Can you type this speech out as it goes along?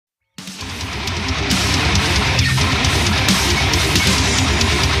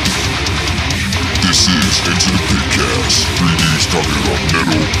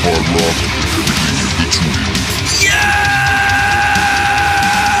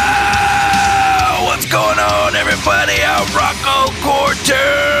Yeah! What's going on, everybody? I'm Rocco Cortez.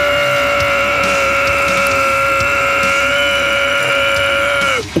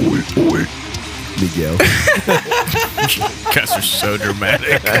 Oi. Miguel. Guys are so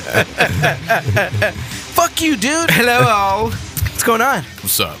dramatic. Fuck you, dude. Hello. What's going on?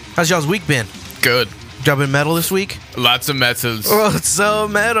 What's up? How's y'all's week been? Good. Y'all been metal this week? Lots of metals. Oh, it's so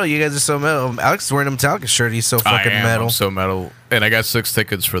metal. You guys are so metal. Alex is wearing a Metallica shirt. He's so fucking metal. I'm so metal. And I got 6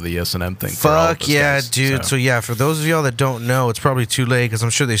 tickets for the S&M thing. for all of Fuck us yeah, guys, dude. So yeah, for those of y'all that don't know, it's probably too late because I'm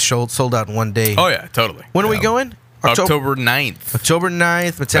sure they sold out in one day. Oh, yeah, totally. When are we going? October 9th. October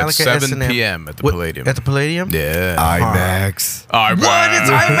 9th, Metallica At 7 S&M. p.m. at the Palladium. At the Palladium? Yeah. IMAX. IMAX. What? It's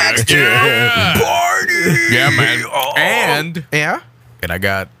IMAX, dude? Yeah. Party! Yeah, man. Oh. And Yeah? I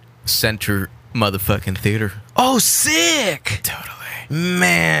got Center motherfucking Theater. Oh, sick! Totally.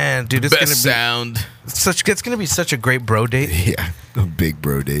 Man, dude, it's Best sound. it's gonna be such a great bro date. Yeah, a big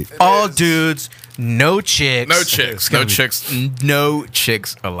bro date. All dudes, no chicks. No chicks. No chicks. No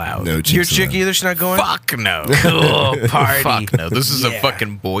chicks allowed. No chicks Your chick allowed. either? She's not going? Fuck no. Cool party. Fuck no. This is a Yeah.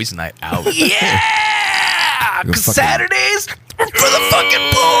 fucking boys' night out. Yeah! Go 'Cause fucking- Saturdays are for the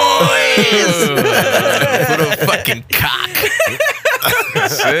fucking boys! For the fucking cock.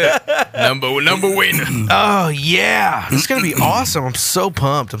 That's it. Number one. Oh, yeah. It's gonna be awesome. I'm so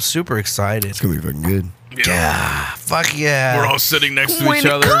pumped. I'm super excited. It's gonna be fucking good. Yeah. Fuck yeah. We're all sitting next to when each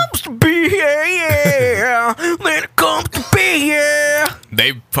it other. comes to be here, yeah. When it comes to be here.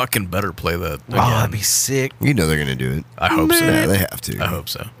 They fucking better play that Oh, again. that'd be sick. You know they're gonna do it. I hope so. Yeah, they have to. I hope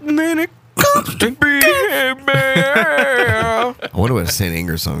so. When it comes to be here, man. I wonder what St.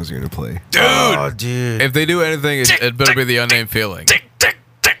 Anger songs are gonna play. Dude! Oh, dude. If they do anything, it better be the Unnamed Feeling.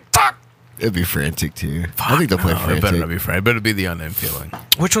 It'd be Frantic too. I think they'll play No, it better Frantic. not be Frantic. It better be the Unnamed Feeling.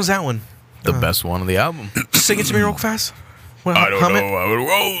 Which one's that one? The best one of the album. Sing it to me real fast. Well, I don't hum know it. how it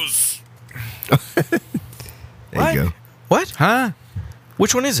goes. There you go. What? Huh?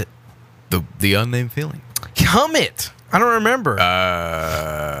 Which one is it? The Unnamed Feeling. Hum it. I don't remember. How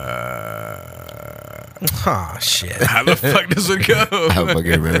Oh, shit. the fuck does it go? I don't fucking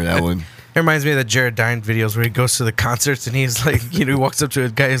remember that one. It reminds me of the Jared Dine videos where he goes to the concerts and he's like, he walks up to a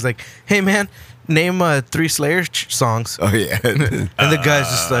guy. He's like, "Hey man, name 3 Slayer songs." Oh yeah. And the guy's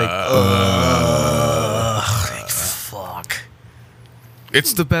just like, fuck.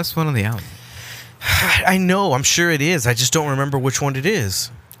 It's the best one on the album. I know. I'm sure it is. I just don't remember which one it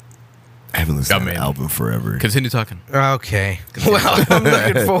is. I haven't listened to mean, the album forever. Continue talking. Okay. Well, I'm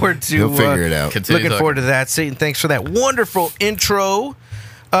looking forward to. He'll figure it out. Continue Looking forward to that. Satan, thanks for that wonderful intro.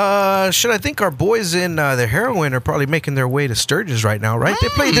 Should I think our boys in the Heroin are probably making their way to Sturgis right now, right? They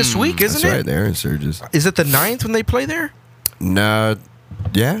play this week, isn't That's it? right, they're in Surges. Is it the 9th when they play there? No,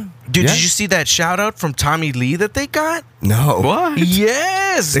 yeah. Dude, yeah. did you see that shout out from Tommy Lee that they got? No. What?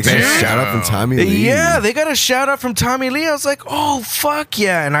 Yes, They got a dude. shout out from Tommy Lee. Yeah, they got a shout out from Tommy Lee. I was like, oh, fuck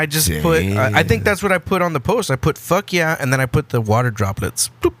yeah. And I just put, I think that's what I put on the post. I put fuck yeah, and then I put the water droplets.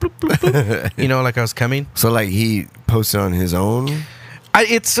 Bloop, bloop, bloop, bloop. Like I was coming. So like he posted on his own.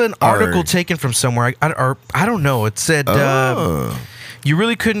 It's an article taken from somewhere. I don't know. It said, you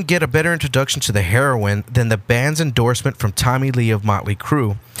really couldn't get a better introduction to the Heroin than the band's endorsement from Tommy Lee of Motley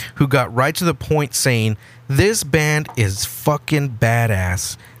Crue, who got right to the point saying, "This band is fucking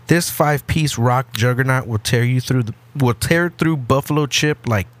badass. This 5-piece rock juggernaut will tear through Buffalo Chip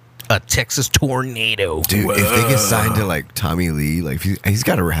like a Texas tornado." Dude, if they get signed to like Tommy Lee, like he's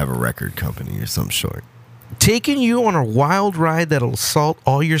got to have a record company or some sort. Taking you on a wild ride that'll assault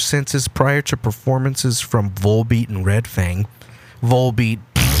all your senses prior to performances from Volbeat and Red Fang. Volbeat.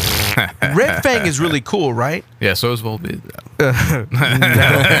 Red Fang is really cool, right? Yeah, so is Volbeat.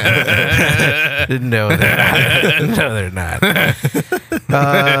 No, they're not.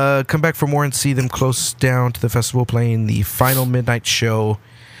 Come back for more and see them close down to the festival playing the final midnight show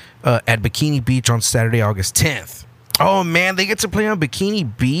at Bikini Beach on Saturday, August 10th. Oh, man, they get to play on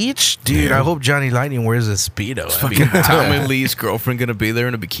Bikini Beach? Dude, I hope Johnny Lightning wears a Speedo. Fucking Tommy Lee's girlfriend gonna be there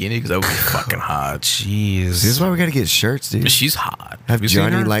in a bikini because that would be fucking hot. Jeez. This is why we got to get shirts, dude. She's hot. Have you seen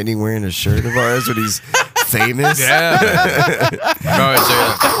Johnny her? Lightning wearing a shirt of ours when he's famous. Yeah. All right,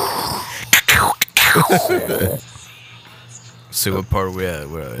 see what part we at?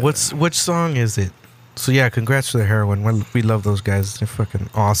 Which song is it? So yeah, congrats to the Heroin. We love those guys. They're fucking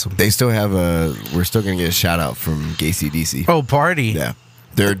awesome. They still have we're still going to get a shout out from Gacy DC. Oh, party. Yeah.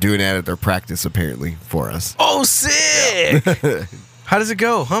 They're doing that at their practice apparently for us. Oh, sick. How does it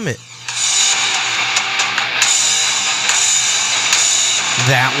go? Hum it.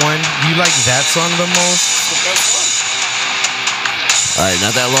 That one? You like that song the most? All right,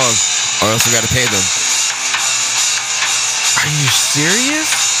 not that long, or else we got to pay them. Are you serious?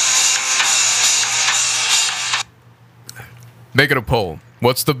 Make it a poll.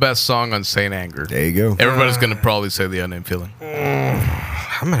 What's the best song on Saint Anger? There you go. Everybody's gonna probably say The Unnamed Feeling.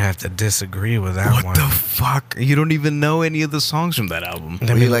 I'm gonna have to disagree with that one. Fuck? You don't even know any of the songs from that album.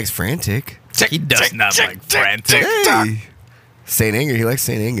 Well, he likes Frantic. He does not like Frantic. Hey. Saint Anger. He likes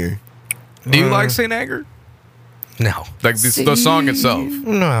Saint Anger. Do you like Saint Anger? No. Like the song itself?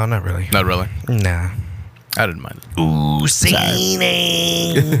 No, not really. Not really. Nah. I didn't mind it. Ooh, Saint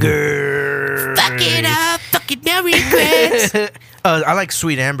Anger. Fuck it up, fucking no regrets. I like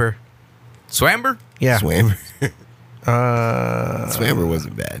Sweet Amber. Swamber? Yeah. Swammer. Swammer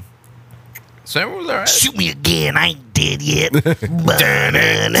wasn't bad. Swamber was alright. Shoot me again, I ain't dead yet.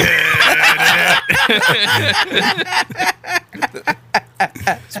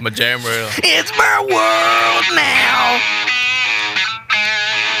 It's my jam rail. It's my world now.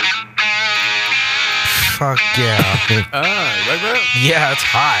 Fuck yeah. You like that? Yeah, it's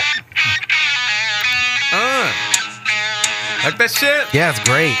hot. Like that shit? Yeah, it's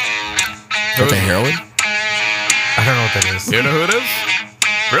great. What, the heroin? I don't know what that is. You know who it is?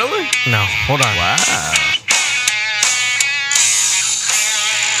 Really? No, hold on. Wow.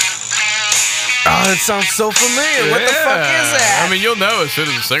 Oh, it sounds so familiar. What the fuck is that? I mean, you'll know as soon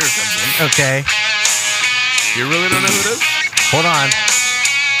as the singer comes in. Okay, You really don't know who it is? hold on.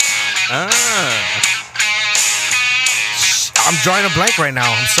 I'm drawing a blank right now.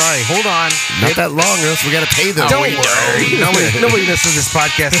 I'm sorry. Hold on. Not that long, or else we got to pay them. Don't worry. Nobody listens to this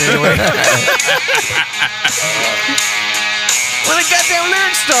podcast anyway. When the goddamn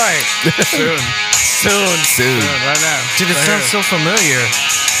lyrics start. Soon. Right now. Dude, it Right sounds here. so familiar.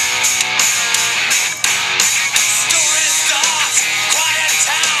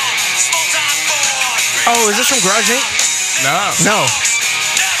 Oh, is this from Garage Inc? No. No.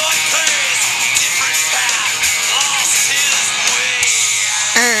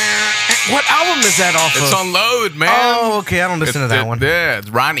 What album is that off It's of? on Load, man. Oh, okay. I don't listen to that one. Yeah, it's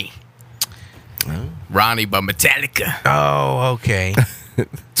Ronnie. Ronnie by Metallica. Oh, okay.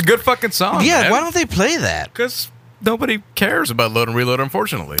 It's a good fucking song. Yeah, why don't they play that? Because nobody cares about Load and Reload,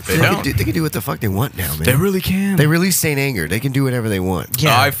 unfortunately. They They don't. can do what the fuck they want now, man. They really can. They release Saint Anger. They can do whatever they want.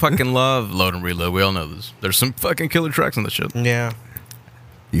 Yeah. I fucking love Load and Reload. We all know this. There's some fucking killer tracks on the shit. Yeah.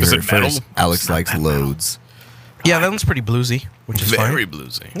 You Is heard it it metal? first. Alex It's not likes that metal. loads. Yeah, that one's pretty bluesy, which is Very fine.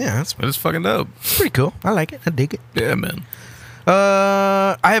 bluesy. Yeah, that's But it's fucking dope. pretty cool. I like it. I dig it. Yeah, man.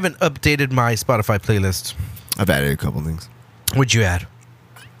 I haven't updated my Spotify playlist. I've added a couple things. What'd you add?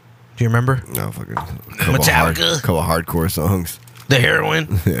 Do you remember? No, fucking Metallica. couple hardcore songs. The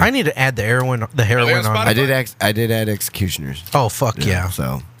heroin. Yeah. I need to add the heroin. The Are heroin they on on. Spotify? I did add Executioners. Oh fuck yeah!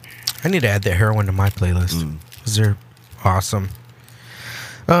 So I need to add the heroin to my playlist. 'Cause they're awesome.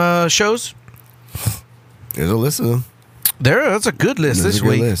 Shows. there's a list of them. That's a good list There's this a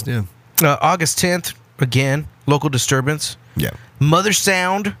good week. list, yeah. August 10th, again, Local Disturbance. Yeah. Mother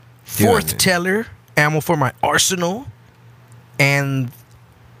Sound, Fourth man. Teller, Ammo for My Arsenal, and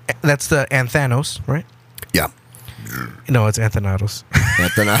that's the Anthanos, right? Yeah. No, it's Anthanatos.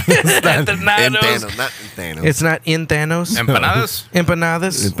 Anthanatos. Not Thanos. It's not in Thanos. Empanadas?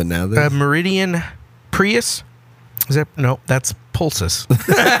 Empanadas. Empanadas. Meridian Prius. Is that no? That's Pulsus.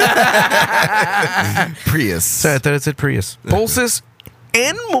 Prius. Sorry, I thought it said Prius. Pulsus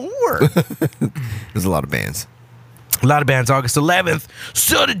and more. There's a lot of bands. A lot of bands. August 11th,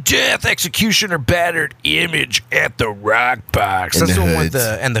 Sudden Death, Executioner, Battered Image at the Rock Box. And That's the the one with Hoods.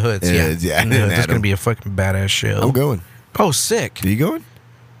 the and the Hoods. And Yeah, the Hoods, yeah. And the Hoods. And That's gonna Adam. be a fucking badass show. I'm going. Oh, sick. Are you going?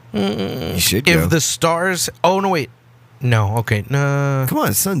 You should go. If the stars. Oh no, wait. No. Okay. No. Come on,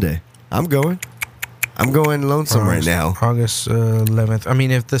 it's Sunday. I'm going. I'm going lonesome right now. August 11th. I mean,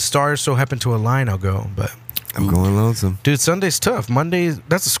 if the stars so happen to align, I'll go. But I'm going lonesome. dude, Sunday's tough. Monday,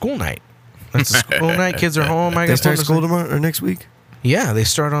 that's a school night. That's a school night. Kids are home. I They got start fun to school say. tomorrow or next week? Yeah, they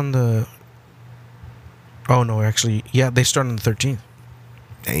start on the. Oh no, actually, yeah, they start on the 13th,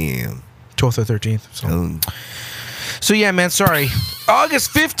 Damn. 12th or 13th. So yeah, man, sorry.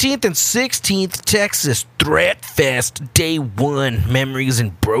 August 15th and 16th, Texas Threat Fest, Day 1, Memories in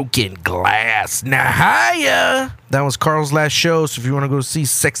Broken Glass. Nahaya. That was Carl's last show, so if you want to go see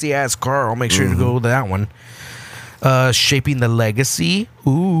sexy ass Carl, make sure to go to that one. Shaping the Legacy.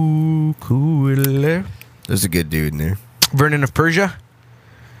 Ooh, cool. There's a good dude in there. Vernon of Persia.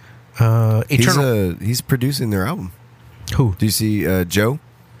 Eternal. He's producing their album. Who? Do you see Joe?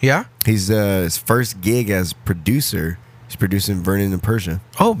 Yeah? He's his first gig as producer. He's producing Vernon and Persia.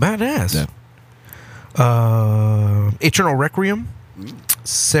 Oh, badass. Yeah. Eternal Requiem.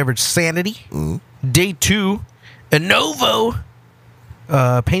 Severed Sanity. Mhm. Day 2. Enovo.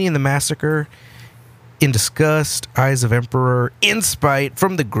 Painting the Massacre, In Disgust, Eyes of Emperor, In Spite,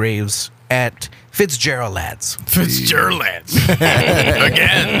 From the Graves at Fitzgerald Lads. Fitzgerald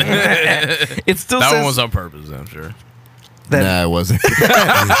again. It still That says one was on purpose, I'm sure. that Nah, it wasn't.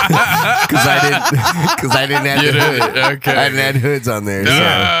 Because I didn't have You the did hood. it, okay. I didn't have hoods on there. So.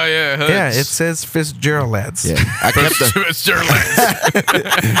 Yeah, hoods. yeah, it says Fitzgerald Lads. Yeah, I kept the Fitzgerald.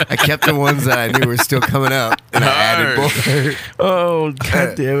 I kept the ones that I knew were still coming out, and I added more. Oh,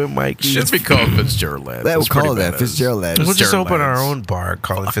 god damn it, Mike. Should be called Fitzgerald. That That's will call pretty that badass. Fitzgerald Lads. We'll just Fitzgerald open our Lads. own bar,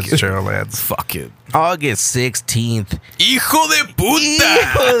 call it Fitzgerald Lads. Fuck it. August 16th. Hijo de puta.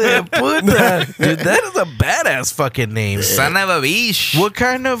 Hijo de puta. Dude, that is a badass fucking name. Son of a bitch. What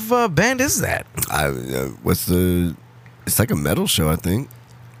kind of band is that? What's the? It's like a metal show, I think.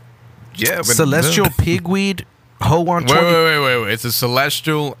 Yeah, but Celestial Pigweed, Ho on 20. Wait. It's a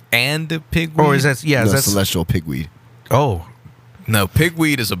Celestial and a Pigweed? Or is that, yeah, is No, that, Celestial Pigweed. oh, No,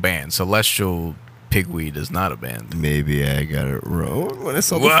 Pigweed is a band. Celestial Pigweed is not a band. Maybe I got it wrong when I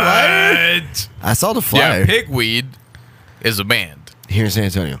saw the flyer. What? I saw the flyer Yeah, Pigweed is a band. here in San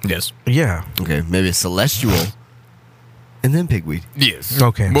Antonio. Yes. yeah. Okay, maybe it's Celestial, and then Pigweed. Yes.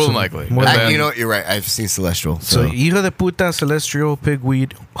 Okay, More so- than likely. more And than- then- You know what? You're right. I've seen Celestial. So, So, Hijo de puta, Celestial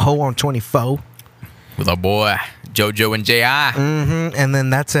Pigweed, Ho on 24. with our boy JoJo and JI. And then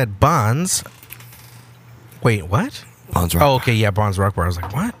that's at Bonds. Wait, what? Bonds Rock. Oh, okay, yeah, Bonds Rock Bar. I was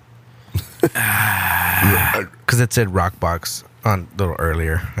like, what? Because it said Rock Box on a little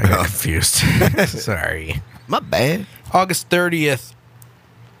earlier. I got confused. Sorry. My bad. August 30th.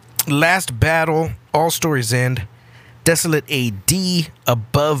 Last Battle, All Stories End, Desolate AD,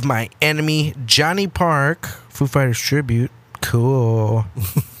 Above My Enemy, Johnny Park, Foo Fighters Tribute. Cool.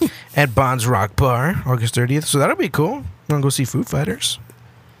 At Bonds Rock Bar, August 30th. So that'll be cool. I'm going to go see Foo Fighters.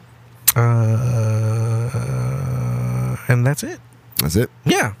 And that's it. That's it.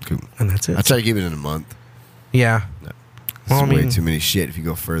 Yeah. Cool. And that's it. I try to keep it in a month. Yeah. It's Well, I way mean- too many shit if you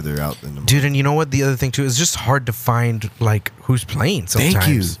go further out than a month. Dude, and you know what? The other thing, too, is just hard to find, like, who's playing sometimes. Thank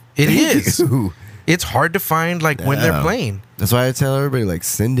you. It Thank is. you. It's hard to find, like, when they're Yeah. playing. That's why I tell everybody, like,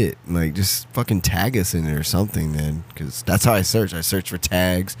 send it. Like, just fucking tag us in it or something, man. Because that's how I search. I search for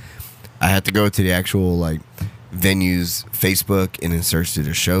tags. I have to go to the actual, like, venues, Facebook, and then search to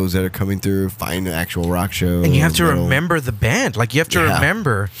the shows that are coming through, find the actual rock show. And you have to metal. remember the band. Like, you have to Yeah.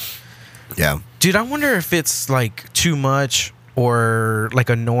 remember. Yeah. Dude, I wonder if it's, like, too much or, like,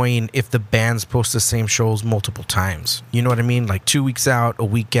 annoying if the bands post the same shows multiple times. You know what I mean? Like, 2 weeks out, a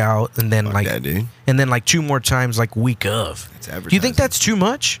week out, and then, like, yeah, dude. and then, like, 2 more times, like, week of. It's Do you advertising. think that's too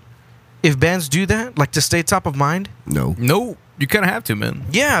much? If bands do that? Like, to stay top of mind? No. No, you kind of have to, man.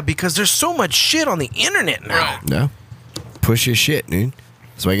 Yeah, because there's so much shit on the internet now. No. Push your shit, dude.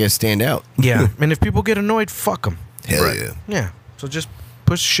 That's why I gotta stand out. Yeah, and if people get annoyed, fuck them. Hell Right. yeah. Yeah, so just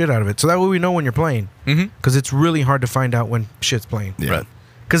push the shit out of it. So that way we know when you're playing. Mm-hmm. Because it's really hard to find out when shit's playing. Yeah. Right.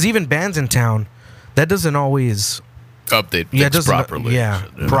 Because even bands in town, that doesn't always... Update Yeah, it things doesn't... properly. Yeah,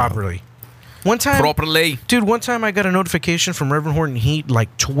 properly. One time... Properly. Dude, one time I got a notification from Reverend Horton Heat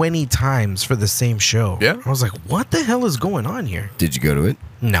like 20 times for the same show. Yeah. I was like, what the hell is going on here? Did you go to it?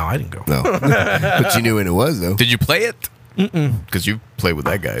 No, I didn't go. No. But you knew when it was, though. Did you play it? Because you played with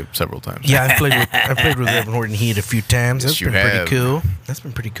that guy several times. Yeah, I played with Reverend Horton Heat a few times. Yes, That's you been pretty have. cool. That's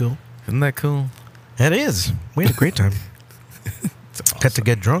been pretty cool. Isn't that cool? That is. We had a great time. Got to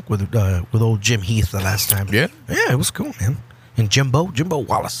get drunk with old Jim Heath the last time. Yeah? Yeah, it was cool, man. And Jimbo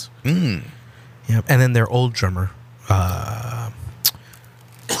Wallace. Mm. Yeah, and then their old drummer.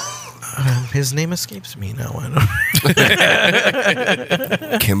 His name escapes me now.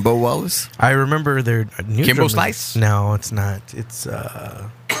 Kimbo Wallace? I remember their new Kimbo drummer. Slice? No, it's not. It's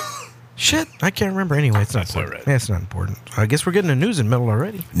shit. I can't remember. Anyway, it's not That's all important. right. Yeah, it's not important. I guess we're getting the news in metal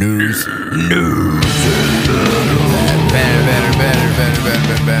already. News.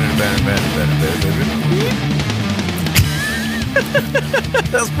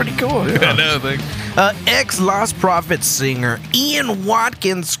 That's pretty cool. I know, thanks. Ex-Lost Prophet singer Ian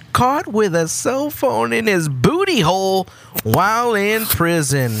Watkins caught with a cell phone in his booty hole while in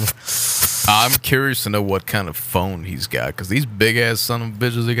prison. I'm curious to know what kind of phone he's got, because these big ass son of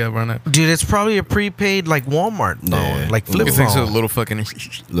bitches he got running. Dude, it's probably a prepaid like Walmart phone, Yeah. like flip You think so? A phone. little fucking.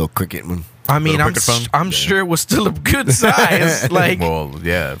 Little cricket one. I mean, little I'm cricket phone? I'm sure it was still a good size. Like Well,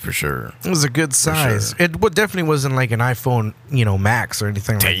 yeah, for sure. it was a good size. It definitely wasn't like an iPhone, Max or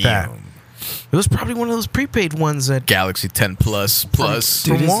anything like that. Damn. It was probably one of those prepaid ones that. Galaxy 10 Plus. From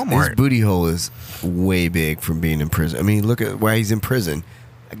Dude, Walmart. his booty hole is way big from being in prison. I mean, look at why he's in prison.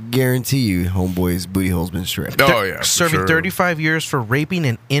 I guarantee you, homeboy's booty hole's been stripped. Oh, yeah. for Serving sure. 35 years for raping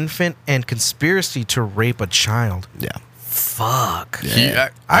an infant and conspiracy to rape a child. Yeah. Fuck. I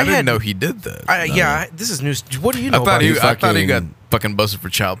didn't had- know he did that. This is news. What do you know I about thought he it? got fucking busted for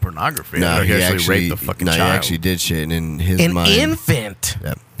child pornography. No, he actually raped the fucking he child. actually did shit, and in his An mind, infant.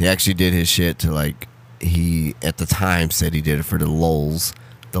 yeah, he actually did his shit to like he at the time said he did it for the lulz,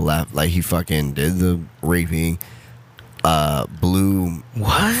 the laugh, like he fucking did the raping, blew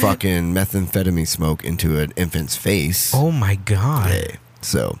What? fucking methamphetamine smoke into an infant's face. Oh my god. Yeah.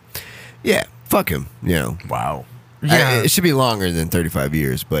 So, yeah, fuck him. You know, Wow. Yeah. it should be longer than 35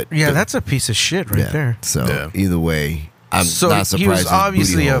 years, but Yeah, that's a piece of shit right yeah. there. So Yeah. either way, I'm So not surprised. he was his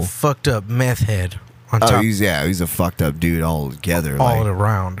obviously booty a hole- fucked up meth head on Oh, top, he's a fucked up dude all together. all like,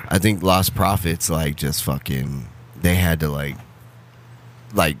 around. I think Lost Prophets like just fucking they had to like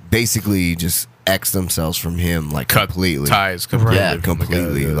basically just X themselves from him like Cut completely. ties completely. Yeah, from the guy.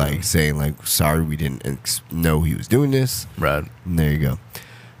 completely. Yeah. Like saying like sorry we didn't know he was doing this. Right. And there you go.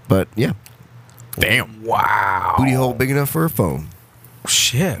 But yeah, Damn. Wow. booty hole big enough for a phone.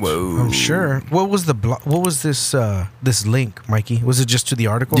 Shit. Whoa. I'm sure. What was what was this this link, Mikey? Was it just to the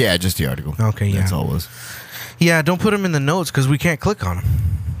article? Yeah, just the article. Okay, yeah. That's all it was. Yeah, don't put them in the notes because we can't click on them.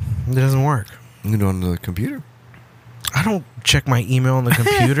 It doesn't work. You know, on the computer. I don't check my email on the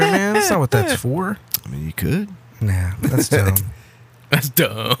computer, man. That's not what that's for. I mean, you could. Nah, that's dumb. That's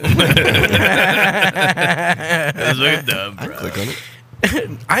dumb. That's really dumb, I bro. click on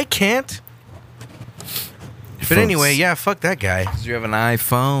it. I can't. But anyway, yeah, fuck that guy. You have an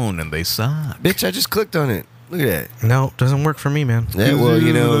iPhone and they suck. Bitch, I just clicked on it. Look at that. No, doesn't work for me, man. Yeah, well,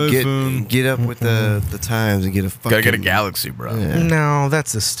 you know, iPhone. get up with the times and get a fucking. Gotta get a Galaxy, bro. Yeah. No,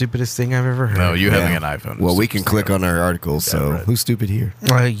 that's the stupidest thing I've ever heard. No, you having Yeah. an iPhone. Well, is we can click on our articles, so right. who's stupid here?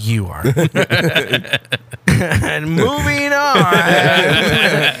 You are. And moving on.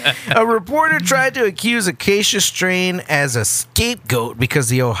 A reporter tried to accuse Acacia Strain as a scapegoat because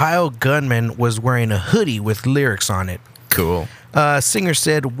the Ohio gunman was wearing a hoodie with lyrics on it. Cool. Singer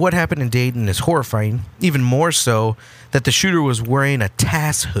said, "What happened in Dayton is horrifying. Even more so that the shooter was wearing a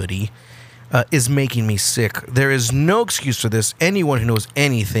TASS hoodie is making me sick. There is no excuse for this. Anyone who knows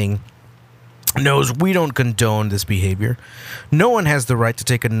anything knows we don't condone this behavior. No one has the right to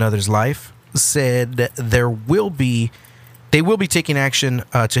take another's life." Said they will be taking action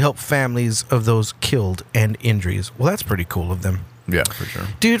to help families of those killed and injuries. Well, that's pretty cool of them. Yeah, for sure.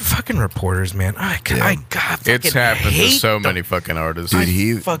 Dude, fucking reporters, man. I God, It's fucking happened to hate so the- many fucking artists. Dude, I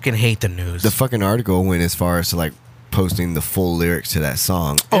he- fucking hate the news. The fucking article went as far as to like posting the full lyrics to that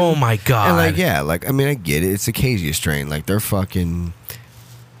song. Oh my god! And like, yeah, like I mean, I get it. It's Acacia Strain. Like they're fucking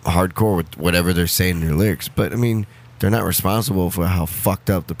hardcore with whatever they're saying in their lyrics. But I mean, they're not responsible for how fucked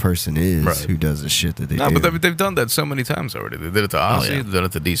up the person is Right. who does the shit that they No, do. but they've done that so many times already. They did it to Ozzy, yeah. they've done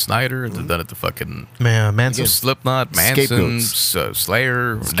it to D. Snyder, they've done it to fucking Man, Manson. Slipknot, Manson, Scapegoats.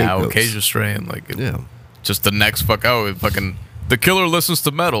 Slayer, now Scapegoats. Acacia Strain. Like, yeah. just the next fucking. The killer listens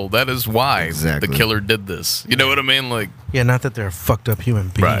to metal. That is why Exactly. the killer did this. You know what I mean? Like, Yeah, not that they're a fucked up human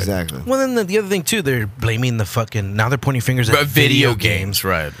being. Right. Exactly. Well, then the other thing too, they're blaming the fucking. Now they're pointing fingers at but video games.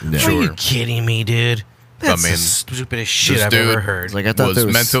 right? Yeah. Are you Sure. kidding me, dude? That's mean, the stupidest shit this I've dude- ever heard. It's like I thought Was there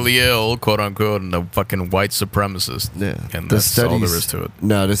was mentally ill, quote unquote, and a fucking white supremacist. Yeah. And The that's all there studies- is to it.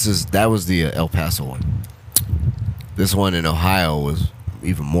 No, that was the El Paso one. This one in Ohio was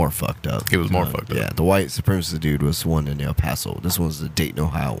even more fucked up. He was more fucked up. Yeah, the white supremacist dude was the one in El Paso. This one's the Dayton,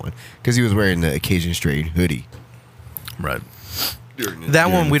 Ohio one, because he was wearing the Occasion Strain hoodie. Right.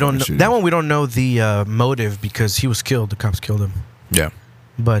 that one we don't. fucking That one we don't know the motive because he was killed. The cops killed him. Yeah.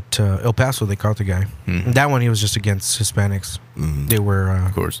 But El Paso, they caught the guy. Mhm. That one, he was just against Hispanics. Mhm. They were,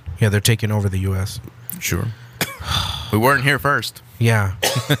 Of course. yeah, they're taking over the U.S. Sure. We weren't here first. Yeah.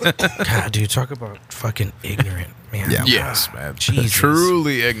 God, dude, talk about fucking ignorant, man. Yeah. Yes, man. Jesus.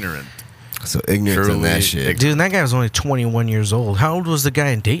 Truly ignorant. So ignorance in Truly that shit. ignorant. Dude, and that guy was only 21 years old. How old was the guy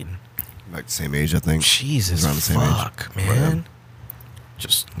in Dayton? Like the same age, I think. Jesus, Around the same age. fuck, man.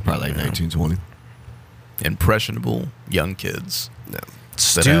 Just Probably like 1920. impressionable young kids No. that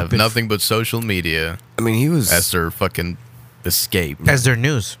Stupid. have nothing but social media I mean, he was. as their fucking escape. As their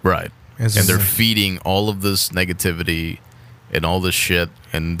news. Right. As And they're their- feeding all of this negativity and all this shit.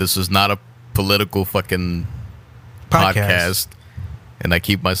 And this is not a political fucking podcast. And I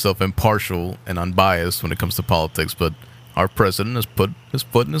keep myself impartial and unbiased when it comes to politics, but our president has put his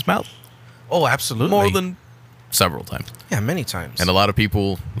foot in his mouth Oh, absolutely. more than several times. Yeah, many times. And a lot of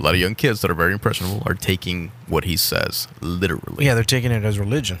people, a lot of young kids that are very impressionable are taking what he says literally. yeah, they're taking it as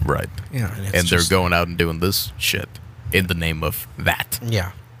religion. Right. Yeah. it's And they're just- going out and doing this shit in the name of that.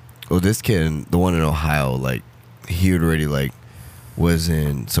 Yeah. Well, this kid, the one in Ohio, like, he had already, like, was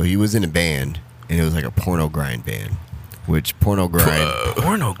in. So he was in a band, and it was like a porno grind band. Which porno grind.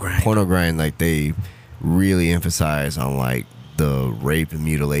 Porno grind. Porno grind, like, they really emphasize on like the rape and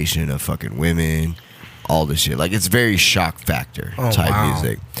mutilation of fucking women, all this shit. Like it's very shock factor type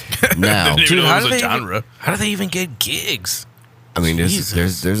music. Now, Dude, Dude, how do genre. how do they even get gigs? I mean,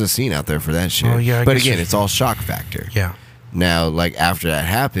 Jesus. there's a scene out there for that shit. Oh, yeah, I but guess again, you're- it's all shock factor. Yeah. Now, like after that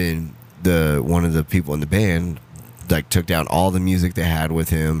happened, one of the people in the band like took down all the music they had with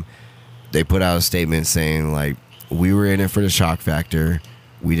him. They put out a statement saying like, we were in it for the shock factor.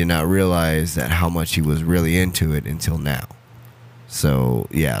 We did not realize that how much he was really into it until now. So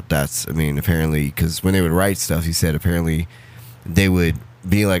yeah, apparently, because when they would write stuff, he said apparently they would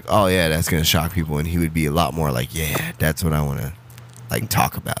be like, oh yeah, that's gonna shock people, and he would be a lot more like, yeah, that's what I want to like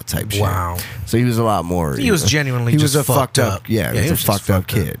talk about type shit. Wow. So he was a lot more. He was genuinely he just was a fucked fucked up. up. Yeah, Yeah, he he was was a just fucked up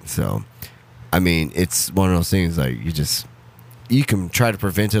fucked up. kid. So, I mean, it's one of those things like you can try to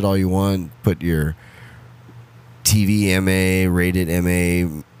prevent it all you want. Put your TV MA, rated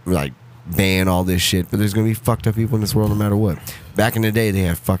MA, like ban all this shit. But there's gonna be fucked up people in this world no matter what. Back in the day, they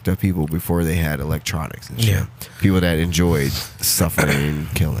had fucked up people before they had electronics and shit. Yeah. People that enjoyed suffering and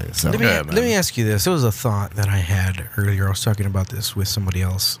killing. So Let me ask you this. It was a thought that I had earlier. I was talking about this with somebody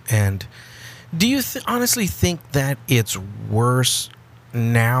else. And do you honestly think that it's worse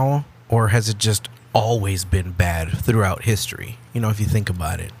now, or has it just always been bad throughout history? You know, if you think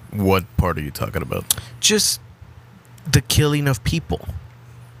about it. What part are you talking about? Just the killing of people.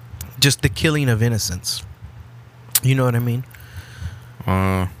 Just the killing of innocents. You know what I mean?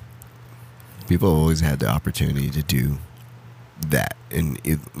 people always had the opportunity to do that in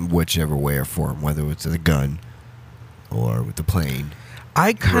whichever way or form, whether it's with a gun or with the plane.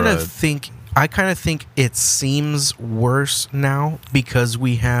 I kind Right. of think it seems worse now because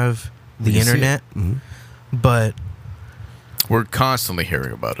we have the You see it. internet, Mhm. but We're constantly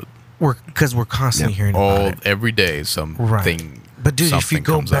hearing about it. we're constantly Yeah. hearing about it. Every day something. Right. But dude, if you something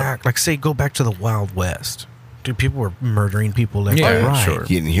go comes up. back, like say go back to the Wild West, dude, people were murdering people left Yeah, and right. sure.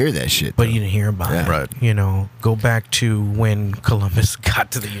 You didn't hear that shit. But though. you didn't hear about Yeah. it. Right. You know, go back to when Columbus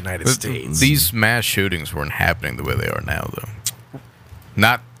got to the United States. These mass shootings weren't happening the way they are now, though.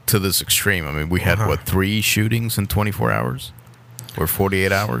 Not to this extreme. I mean, we had, Uh-huh. 3 shootings in 24 hours? Or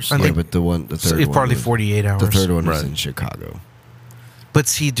 48 hours? I Yeah, think- but the third it's one probably was- 48 hours. The third one was Right. in Chicago. But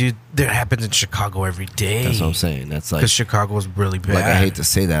see, dude, that happens in Chicago every day. That's what I'm saying. That's like, Because Chicago is really bad. like I hate to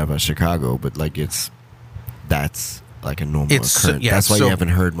say that about Chicago, but like that's like a normal It's so- occurrence. yeah, That's why so- you haven't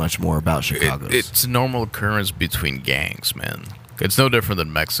heard much more about Chicago. It's a normal occurrence between gangs, man. It's no different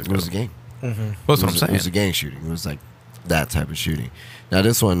than Mexico. It was a gang. That's It what I'm was, saying. It was a gang shooting. It was like that type of shooting. Now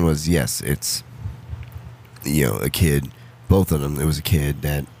this one was, yes, it's a kid. Both of them. It was a kid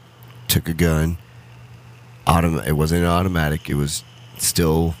that took a gun. It wasn't an automatic. It was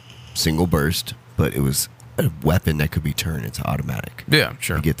still single burst, but it was a weapon that could be turned into automatic. Yeah,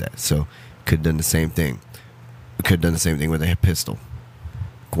 sure. You get that? So could have done the same thing. Could have done the same thing with a pistol.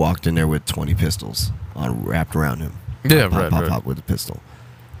 Walked in there with 20 pistols wrapped around him. Yeah, pop, right. pop with a pistol.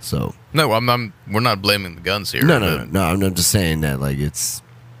 So No, we're not blaming the guns here. no. I'm just saying that like it's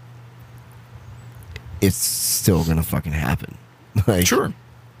still gonna fucking happen. Like, Sure.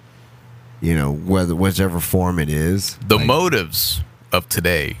 whichever form it is. The like, motives of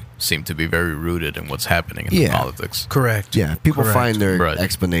today seem to be very rooted in what's happening in Yeah. politics. Correct. Yeah, people Correct. find their Right.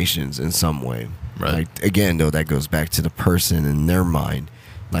 explanations in some way. Right. Like again, though, that goes back to the person in their mind.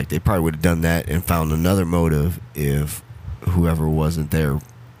 Like they probably would have done that and found another motive if whoever wasn't there,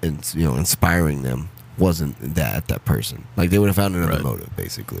 and inspiring them wasn't that person. Like they would have found another Right. motive,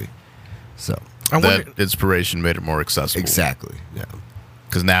 basically. So I wonder, That inspiration made it more accessible. exactly, yeah.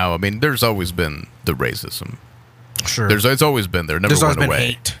 Because now, I mean, there's always been the racism. sure. It's always been there. It never There's always went been away.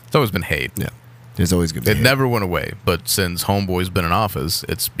 hate. It's always been hate. Yeah, there's always gonna be It hate. never went away. But since Homeboy's been in office,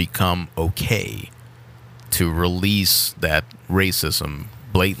 it's become okay to release that racism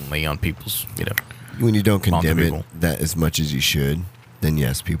blatantly on people's, When you don't on the condemn it people. that as much as you should, then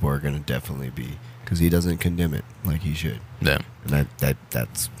yes, people are gonna definitely be, because he doesn't condemn it like he should, yeah. and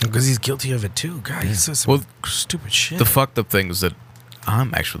that's Because he's guilty of it too. God, he says some Well, stupid shit. The fucked up thing is that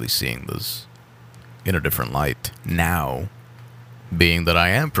I'm actually seeing this in a different light now, being that I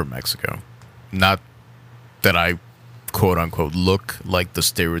am from Mexico. Not that I, quote unquote, look like the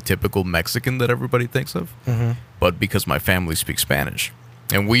stereotypical Mexican that everybody thinks of, but because my family speaks Spanish.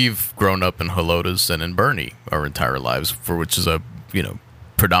 And we've grown up in Helotes and in Bernie our entire lives, for which is a,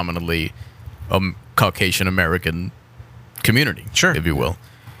 predominantly Caucasian American community, Sure. if you will.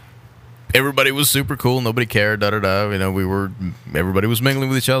 Everybody was super cool. Nobody cared. Da da da. Everybody was mingling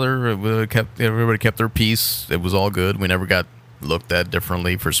with each other. Everybody kept their peace. It was all good. We never got looked at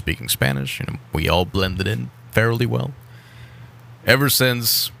differently for speaking Spanish. We all blended in fairly well. Ever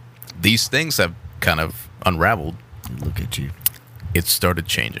since these things have kind of unraveled, Look at you. it started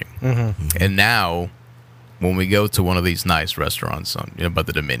changing. And now, when we go to one of these nice restaurants on, by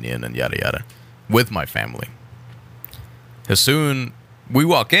the Dominion and yada yada, with my family, as soon we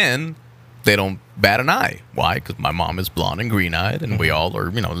walk in, they don't bat an eye. Why? Because my mom is blonde and green-eyed, and we all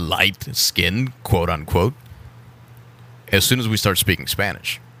are, light-skinned, quote-unquote. As soon as we start speaking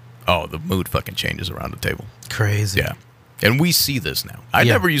Spanish, the mood fucking changes around the table. Crazy. Yeah. And we see this now. I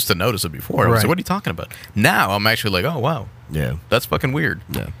Yeah. never used to notice it before. I was Right. like, what are you talking about? Now I'm actually like, oh, wow. Yeah. That's fucking weird.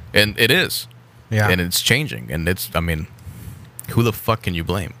 Yeah. And it is. Yeah. And it's changing. And who the fuck can you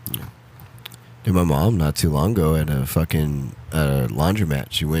blame? Dude, my mom not too long ago at a fucking laundromat.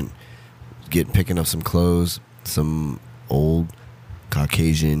 She went picking up some clothes. Some old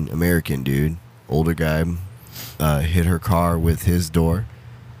Caucasian American dude, older guy, hit her car with his door.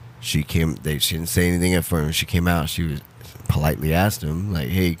 She didn't say anything at first. When she came out, she was politely asked him, like,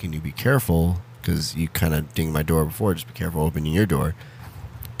 "Hey, can you be careful? Because you kind of dinged my door before. Just be careful opening your door."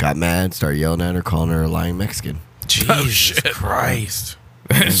 Got mad, started yelling at her, calling her a lying Mexican. Jesus shit. Christ.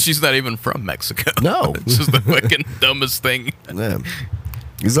 She's not even from Mexico. No. It's just the fucking dumbest thing. Yeah.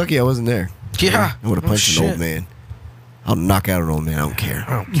 He's lucky I wasn't there. Yeah. I would have No punched an old shit. man. I'll knock out an old man. I don't care.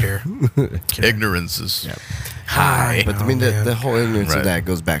 I don't care. Ignorance is Hi. But I mean, man. the whole ignorance Right. of that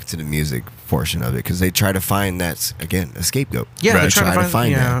goes back to the music portion of it because they try to find that, again, a scapegoat. Yeah, Right. they're Try trying to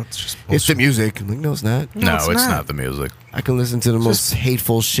find that. It's just It's the bullshit. music. I'm like, no, it's not. No, it's it's not. not the music. I can listen to the most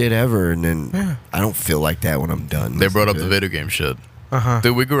hateful shit ever, and then Yeah. I don't feel like that when I'm done. They brought up the listening to video game shit. Uh-huh.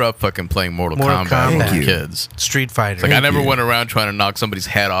 Dude, we grew up fucking playing Mortal Mortal Kombat when we Kombat. were Thank you. kids. Street Fighter. Like, I never you. went around trying to knock somebody's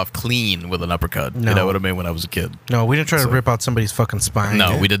head off clean with an uppercut. You No. know what I mean? When I was a kid. No, we didn't try to So- rip out somebody's fucking spine.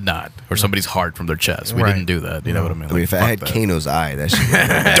 No, we did not. Or somebody's heart from their chest. We Right. didn't do that. You know No. what I mean? I mean, if I fuck had that. Kano's eye, that shit Dog,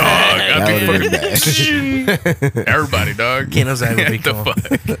 that I'd would be have been bad. everybody, dog. Kano's eye would be The cool.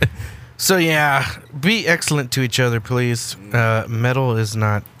 fuck? So yeah, be excellent to each other, please. Metal is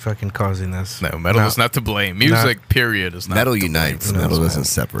not fucking causing this. No, metal is not to blame. Music, period, is not. Metal to blame. unites. No, Metal it's doesn't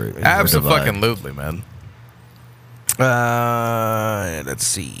separate. Absolutely, man. Let's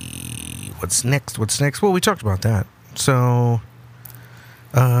see. What's next? Well, we talked about that. So,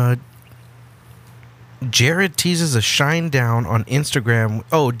 Jared teases a shine down on Instagram.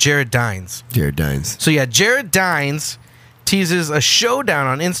 Oh, Jared Dines. Jared Dines. So yeah, Jared Dines teases a showdown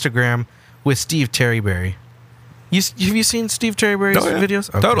on Instagram with Steve Terryberry. Have you seen Steve Terryberry's Oh, yeah. videos?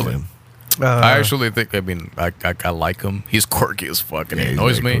 Okay. Totally. Uh, I actually think, I like him. He's quirky as fuck, and Yeah, he he's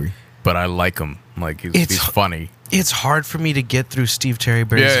annoys very me, quirky. but I like him. Like, he's It's- funny. It's hard for me to get through Steve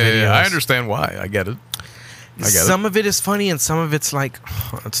Terryberry's Yeah, videos. I understand why. I get it. I get Some of it is funny, and some of it's like,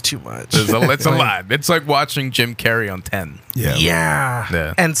 oh, it's too much. It's a Like, lot. It's like watching Jim Carrey on 10. Yeah.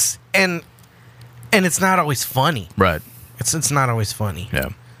 Yeah. And it's not always funny. Right. It's not always funny. Yeah.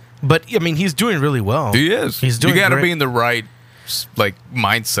 But I mean, he's doing really well. He is. He's doing You got to great. be in the right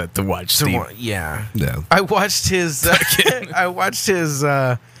mindset to watch So, Steve. yeah. No. I watched his.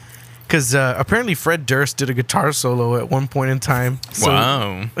 Because apparently Fred Durst did a guitar solo at one point in time. So,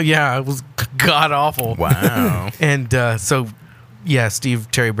 Wow. Yeah, it was god awful. Wow. And so, yeah, Steve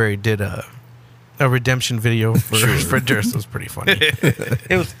Terryberry did a redemption video for Fred Durst. It was pretty funny.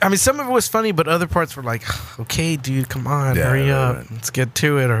 It was. I mean, some of it was funny, but other parts were like, okay, dude, come on, Yeah, hurry up, right. let's get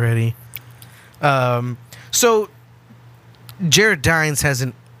to it already. So Jared Dines has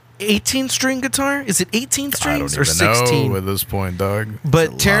an 18-string guitar. Is it 18 I don't strings even or 16? know at this point, dog. But That's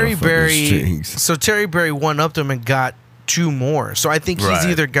a lot Terry of fucking Berry, strings. so Terry Berry one-upped him and got 2 more. So I think Right. he's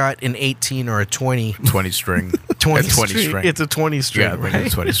either got an 18 or a 20. 20 string. 20 A 20 string. It's a 20 string, Yeah, I think right?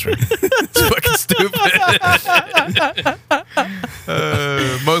 it's 20 string. It's fucking stupid.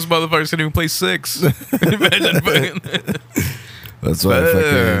 Most motherfuckers can even play 6. Imagine fucking. That's why I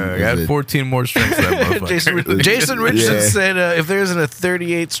I got fucking. 14 more strings to that motherfucker. Jason Richardson Yeah. said if there isn't a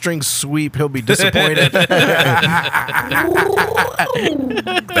 38-string sweep, he'll be disappointed.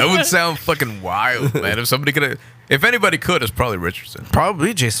 That would sound fucking wild, man. If somebody could, if anybody could, it's probably Richardson.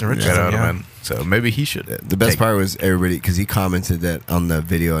 Probably Jason You Richardson. know what yeah. I mean? So maybe he should. The best take part was everybody, because he commented that on the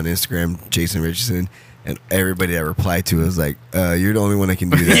video on Instagram, Jason Richardson, and everybody that replied to it was like, "You're the only one that can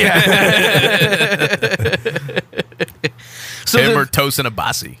do that." So him the- or Tosin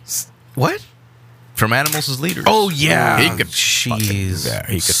Abasi what? from Animals as Leaders. Oh yeah, he could. Jeez, Yeah,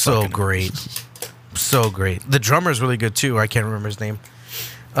 he could so fucking- great, so great. The drummer's really good too. I can't remember his name.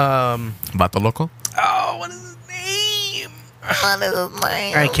 Vato Loco. Oh, what is his name?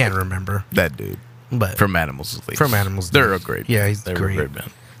 I can't remember. That dude But from Animals as Leaders. From Animals as They're Leaders. a great. Yeah, he's They're great. a great man.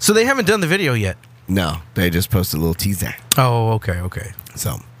 so they haven't done the video yet. No, they just posted a little teaser. Oh, okay.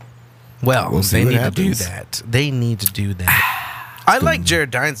 So Well, We'll see they what need happens. to do that. They need to do that. I like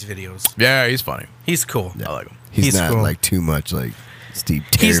Jared Dines' videos. Yeah, he's funny. He's cool. I like him. He's not cool. like too much like Steve.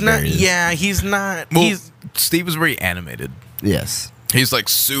 He's not. Terryberry is. Yeah, he's not. Well, Steve was very animated. Yes. He's like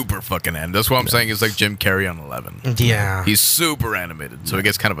super fucking animated. That's what I'm saying. He's like Jim Carrey on 11. Yeah. He's super animated, so it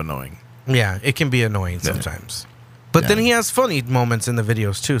gets kind of annoying. Yeah, it can be annoying sometimes. But then he has funny moments in the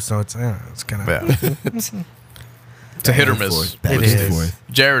videos too, so it's kind of Yeah. It's a hit or miss. Back It and is. forth.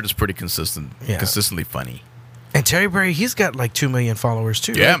 Jared is pretty consistent. Yeah. Consistently funny. And Terry Berry, he's got like 2 million followers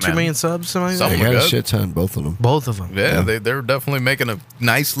too. Yeah, right? 2 man. million subs, something like Something They that. got a good. shit ton, both of them. Both of them. Yeah, they're definitely making a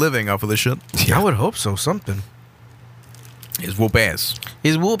nice living off of this shit. I would hope so. Something. His whoop ass.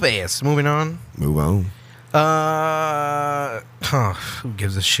 He's whoop ass. Moving on. Move on. Who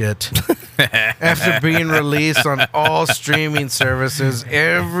gives a shit? After being released on all streaming services,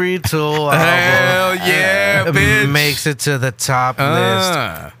 every Tool Hell album yeah, bitch. makes it to the top list.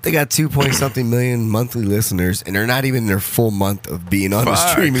 Ah. They got 2-point-something million monthly listeners, and they're not even in their full month of being on the Fuck.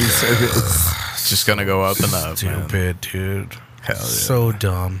 streaming service. It's just gonna go up and up, man. Stupid, dude. Hell yeah. So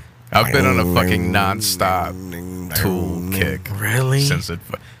dumb. I've been on a fucking non-stop Tool kick. Really? Since it,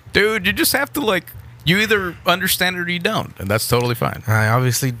 dude, you just have to like, you either understand it or you don't, and that's totally fine. I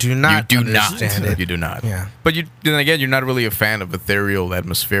obviously do not You do not. understand it. You do not. Yeah. But then again, you're not really a fan of ethereal,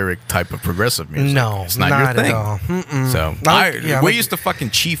 atmospheric type of progressive music. No, it's not, not your at thing. all. Mm-mm. So we used to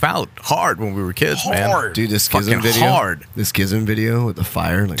fucking chief out hard when we were kids, man. Dude, this Schism Fucking video, hard. the Schism video with the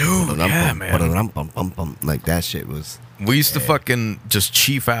fire, like, Dude, yeah, man. like that shit was. We used to fucking just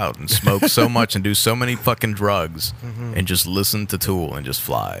chief out and smoke so much and do so many fucking drugs and just listen to Tool and just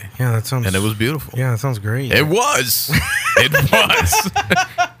fly. Yeah, that sounds. And it was beautiful. Yeah, that sounds great. It was. It was.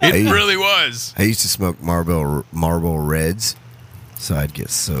 It Hey. really was. I used to smoke Marlboro Reds, so I'd get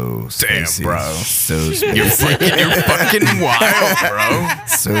so Damn, spacey, bro. so You're spacey, fucking wild, bro.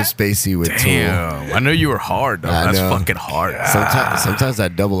 so spacey with Tool. Damn. I know you were hard, though. I That's know. fucking hard. Sometimes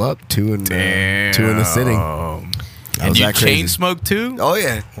I'd double up two in a sitting. I And was you that crazy. chain smoke too? Oh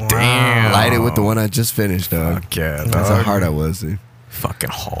yeah, Damn. light it with the one I just finished, dog. Fuck yeah, That's how dog. hard I was, dude. Fucking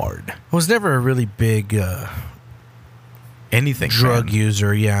hard. I was never a really big Anything. drug man.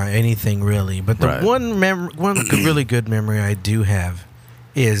 user. Yeah, anything really. But the Right. one really good memory I do have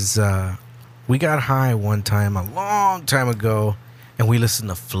is we got high one time a long time ago, and we listened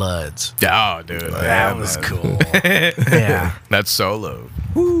to Floods. Oh, dude. That was cool. Yeah. That's solo.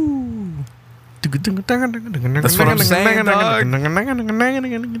 That's what I'm saying,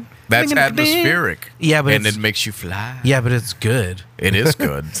 That's atmospheric. Yeah, but and it's, it makes you fly. yeah, but it's good. It is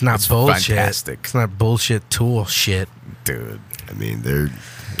good. It's not bullshit. Fantastic, It's not bullshit Tool shit. dude. I mean, they're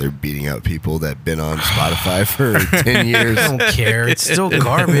beating out people that've been on Spotify for 10 years. I don't care. It's still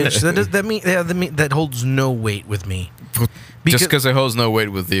garbage. That holds no weight with me. Just because it holds no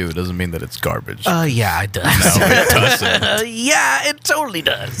weight with you doesn't mean that it's garbage. Yeah, it does. No, it doesn't. Yeah, it totally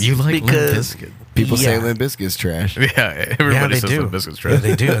does. You like Limp because Bizkit. People say Yeah. Limp Bizkit's trash. Yeah, everybody they says do. Limp Bizkit's Yeah, trash.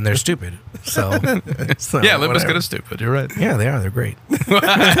 they do, and they're stupid. So, Yeah, Limp whatever. Bizkit is stupid. You're right. Yeah, they are. They're great.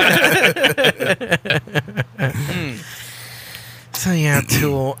 So yeah,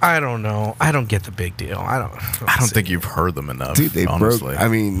 Tool. I don't know. I don't get the big deal. I don't think you've heard them enough. Dude, they honestly. broke. I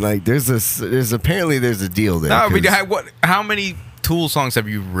mean, like, there's apparently there's a deal there. No, I mean, 'cause how many Tool songs have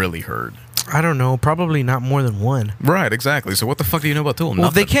you really heard? I don't know. Probably not more than one. Right, exactly. So what the fuck do you know about Tool? Well,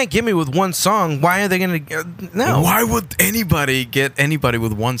 if they Nothing. can't get me with one song, why are they gonna? No. Why would anybody get anybody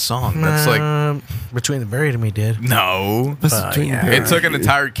with one song? That's like Between the Buried and Me did. no. Between the yeah. Buried It took an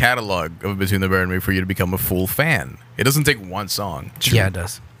entire catalog of Between the Bear and Me for you to become a full fan. It doesn't take one song. Yeah, it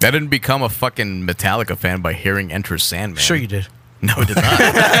does. That didn't become a fucking Metallica fan by hearing Enter Sandman. Sure, you did. No, it did not.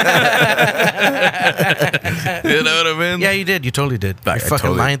 You know what I mean? Yeah, you did. You totally did. I You're fucking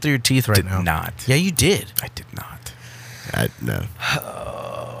totally lying through your teeth right did now. not. Yeah, you did. I did not. no.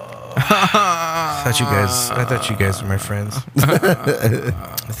 I thought you guys were my friends. I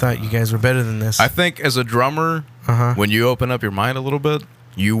thought you guys were better than this. I think as a drummer, when you open up your mind a little bit,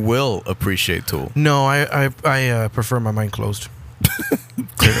 you will appreciate Tool. No, I prefer my mind closed.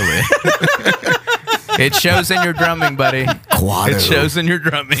 Clearly. It shows in your drumming, buddy. Quado. It shows in your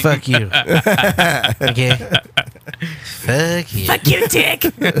drumming. Fuck you. Okay. Fuck you. Fuck you, dick.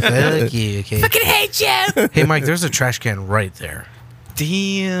 Fuck you. Okay. Fucking hate you. Hey, Mike, there's a trash can right there.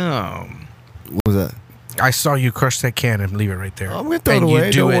 Damn. What was that? I saw you crush that can and leave it right there. I'm gonna throw it And away,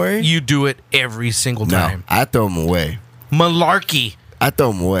 You do don't it. worry. You do it every single No, time. I throw them away. Malarkey. I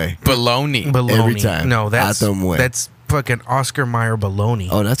throw them away. Baloney. Baloney. Every time. No, that's I throw 'em away. that's fucking Oscar Mayer baloney.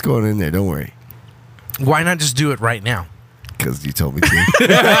 Oh, that's going in there. Don't worry, Why not just do it right now? because you told me to.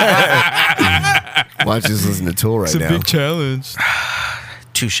 Why don't you just listen to Tool right now? challenge.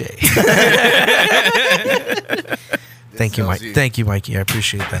 Touche. Thank you, Mike. Tells you. Thank you, Mikey. I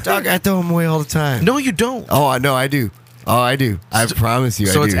appreciate that. Dog, I throw them away all the time. No, you don't. Oh, I know, I do. Oh, I do. I promise you,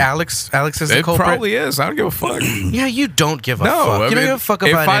 So I it's do. Alex. Alex is the It culprit. probably is. I don't give a fuck. Yeah, you don't give a No, fuck. I You don't mean, give a fuck if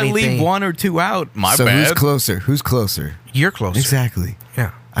about I anything. leave one or two out, my So bad. who's closer? Who's closer? You're closer. Exactly.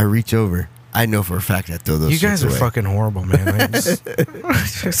 Yeah. I reach over. I know for a fact I throw those. You guys shits are away. fucking horrible, man. I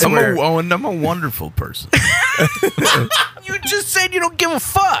swear. I'm a wonderful person. You just said you don't give a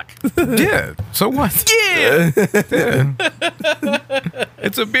fuck. Yeah. So what? Yeah.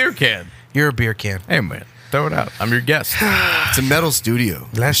 It's a beer can. You're a beer can. Hey man, throw it out. I'm your guest. It's a metal studio.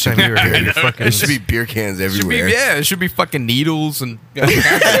 Last time you were here, you fucking. There should be beer cans It should be, everywhere. yeah, it should be fucking needles and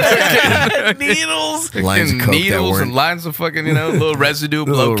needles. Lines of coke that needles weren't- and lines of fucking, little residue of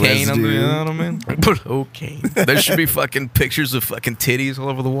Little blocaine on the, residue. you know what I mean? Okay. There should be fucking pictures of fucking titties all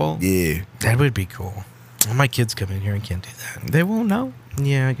over the wall. Yeah. That would be cool. Well, my kids come in here and can't do that. They won't know.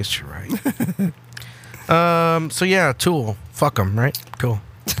 Yeah, I guess you're right. So yeah, Tool. Fuck them, right? Cool.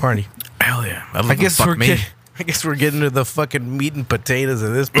 Party. Hell yeah. I guess fuck we're me. I guess we're getting to the fucking meat and potatoes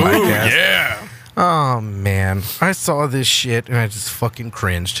of this Ooh, podcast. yeah. Oh man, I saw this shit and I just fucking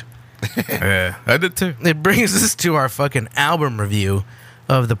cringed. Yeah, I did too. It brings us to our fucking album review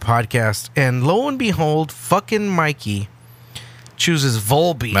of the podcast, and lo and behold, fucking Mikey chooses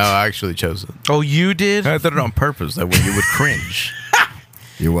Volbeat. No, I actually chose it. Oh, you did? I did it on purpose. That way you would cringe.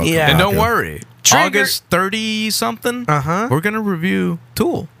 You're welcome. Yeah. And don't Rocco. worry. Trigger- August 30 something. Uh-huh. We're gonna review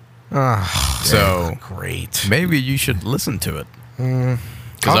Tool. Oh, So great. maybe you should listen to it.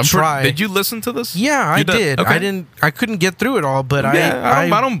 'Cause I'll try. Did you listen to this? Yeah, I You did. Okay. I couldn't get through it all, but Yeah,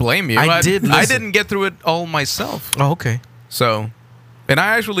 I don't blame you. I did I listen. didn't get through it all myself. Oh, okay. So, and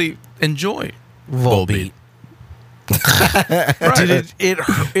I actually enjoy Volbeat. Right. Dude,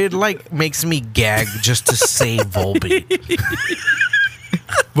 it like makes me gag just to say Volbeat.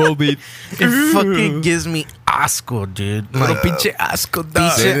 Volbeat. It fucking gives me asco, dude. Little Like, pinche asco dog.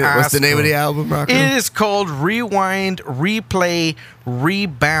 Pinche- Say it. What's the name of the Asco. album, Rocco? it is called Rewind, Replay,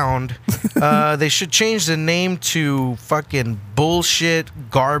 Rebound. They should change the name to fucking bullshit,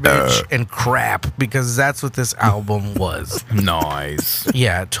 garbage, and crap, because that's what this album was. Nice.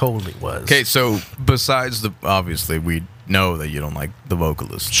 Yeah, it totally was. Okay, so besides the obviously we know that you don't like the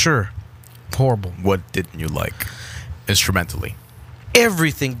vocalist. Sure. Horrible. What didn't you like instrumentally?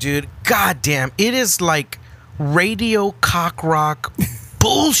 Everything, dude. God damn. It is like radio cock rock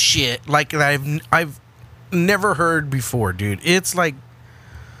bullshit like that I've never heard before, dude. It's like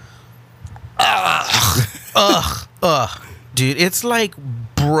dude, it's like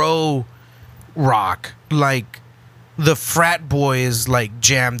bro rock. Like the frat boys like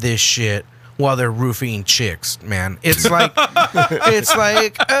jam this shit while they're roofing chicks, man. It's like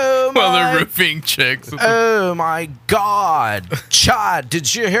oh Well, my they're roofing chicks. oh my God. Chad,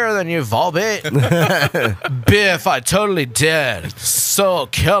 did you hear the new Volbeat? Biff, I totally did. So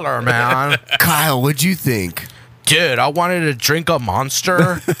killer, man. Kyle, what'd you think? Dude, I wanted to drink a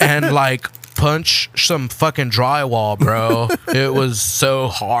Monster and like punch some fucking drywall, bro. It was so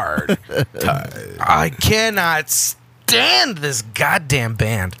hard. I cannot stand this goddamn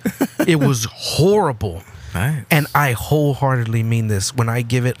band. It was horrible. Nice. And I wholeheartedly mean this when I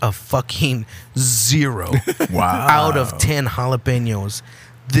give it a fucking 0 Wow. out of 10 jalapenos.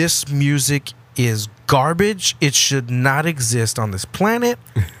 This music is garbage. It should not exist on this planet.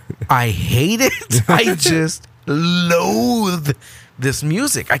 I hate it. I just loathe this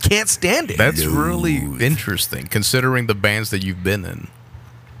music. I can't stand it. That's really interesting, considering the bands that you've been in.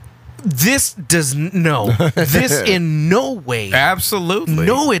 This does no. This in no way. Absolutely.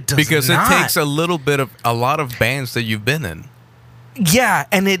 No, it does because not. it takes a lot of bands that you've been in. Yeah,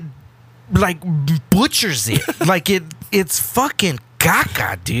 and it like butchers it. Like it's fucking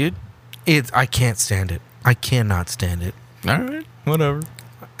caca, dude. I can't stand it. I cannot stand it. All right, whatever.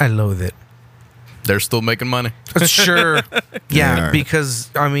 I loathe it. They're still making money, Sure. Yeah, are.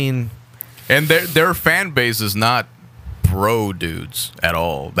 because I mean and their fan base is not bro dudes at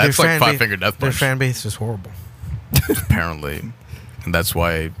all. That's their like fan Five base- Finger Death Their Punch, fan base is horrible. apparently, and that's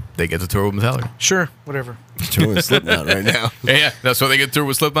why they get to tour with Metallica. Sure, whatever. Touring Slipknot right now. Yeah, that's why they get to tour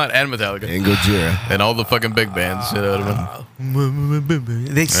with Slipknot and Metallica And Gojira. and all the fucking big bands. You know what I mean?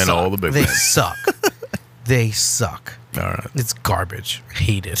 They suck. all the big they bands. suck. They suck. All right, It's garbage.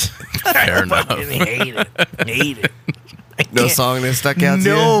 Hate it. fair enough. Fucking hate it. Hate it. I No can't- song that stuck out to you?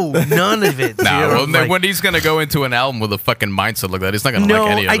 No, none of it. Nah, dude. well, I'm like, when he's gonna go into an album with a fucking mindset like that, he's not gonna no,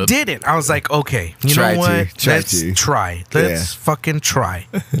 like any of I it. didn't. I was like, okay, you Try know to. what? Try Let's to. try. Let's fucking try.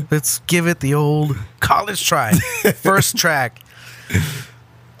 Let's give it the old college try. First track.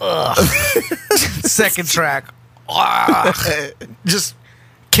 Ugh. Second track. Just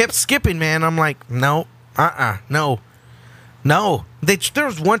kept skipping, man. I'm like, no, no. No, there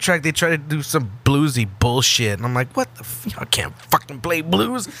was one track they tried to do some bluesy bullshit, and I'm like, what the? Y'all can't fucking play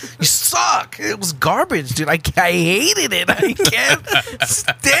blues. You suck. It was garbage, dude. I hated it. I can't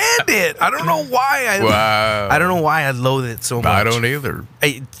stand it. I don't know why. I don't know why I loathe it so much. I don't either.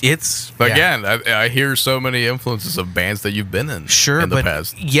 It's Again, I hear so many influences of bands that you've been in sure, in the but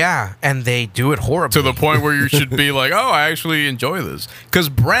past. yeah, and they do it horribly To the point where you should be like, oh, I actually enjoy this. Because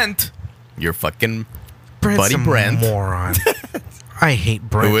Brent, you're fucking Brent's buddy a Brent, moron. I hate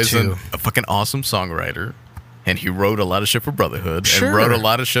Brent who is too. a fucking awesome songwriter. And he wrote a lot of shit for Brotherhood. Sure. And wrote a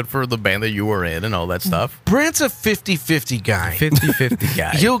lot of shit for the band that you were in and all that stuff. Brent's a 50-50 guy. 50-50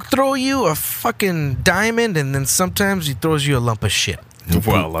 guy. He'll throw you a fucking diamond, and then sometimes he throws you a lump of shit.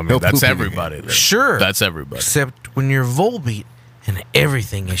 Well, I mean, that's everybody. Then. Sure. That's everybody. Except when you're Volbeat and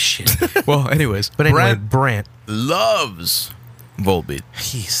everything is shit. Well, anyways. But anyway, Brent loves Volbeat.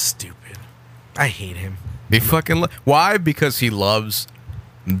 He's stupid. I hate him. He fucking why? Because he loves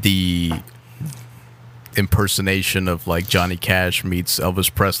the impersonation of like Johnny Cash meets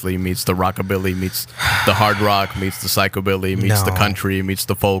Elvis Presley meets the rockabilly meets the hard rock meets the psychobilly meets the country meets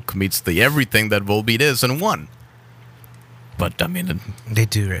the folk meets the everything that Volbeat is in one. But I mean, they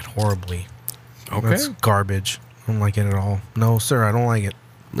do it horribly. Okay, that's garbage. I don't like it at all. No, sir, I don't like it.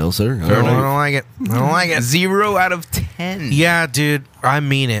 No, sir. I don't like it. I don't like it. 0 out of 10. Yeah, dude, I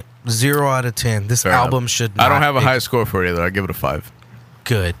mean it. 0 out of 10. This Fair album enough. should not. I don't have a high score for it either. I give it a 5.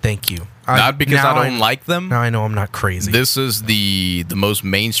 Good, thank you. Not because now I don't like them. Now I know I'm not crazy. This is the most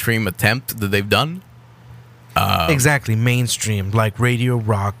mainstream attempt that they've done. Exactly, mainstream, like radio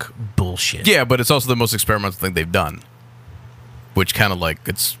rock bullshit. Yeah, but it's also the most experimental thing they've done. Which kind of like,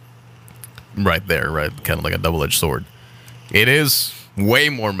 it's right there, right? Kind of like a double-edged sword. It is way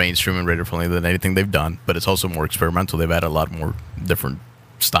more mainstream and radio-friendly than anything they've done, but it's also more experimental. They've added a lot more different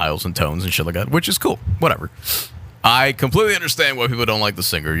styles and tones and shit like that, which is cool. Whatever. I completely understand why people don't like the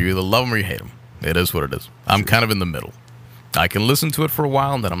singer. You either love him or you hate him. It is what it is. I'm kind of in the middle. I can listen to it for a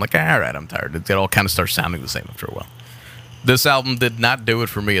while, and then I'm like, all right, I'm tired. It all kind of starts sounding the same after a while. This album did not do it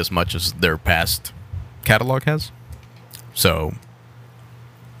for me as much as their past catalog has. So,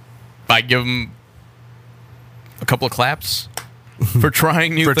 I give them a couple of claps for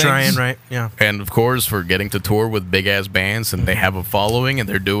trying new things. For trying, right? Yeah. And, of course, for getting to tour with big-ass bands, and they have a following, and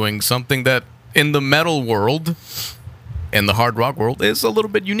they're doing something that, in the metal world, in the hard rock world, is a little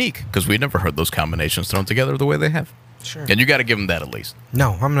bit unique, because we never heard those combinations thrown together the way they have. Sure. And you got to give them that at least.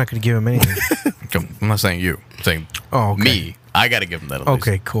 No, I'm not going to give him anything. I'm not saying you. I'm saying me. I got to give them that at least.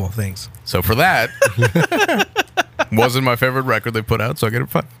 Okay, cool. Thanks. So for that, wasn't my favorite record they put out, so I get a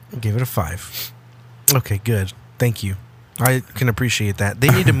 5. Give it a 5. Okay, good. Thank you. I can appreciate that. They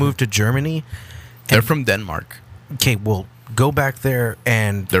need to move to Germany. They're from Denmark. Okay, well, go back there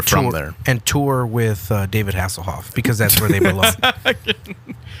and They're tour, from there. and tour with David Hasselhoff, because that's where they belong.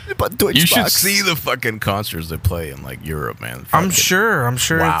 But You should see the fucking concerts they play in like Europe, man. I'm Fucking-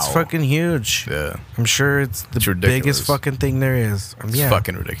 sure Wow. it's fucking huge. Yeah, I'm sure it's the ridiculous. biggest fucking thing there is. it's Yeah,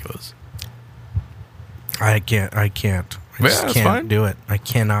 fucking ridiculous. I can't. I just that's can't fine. do it. I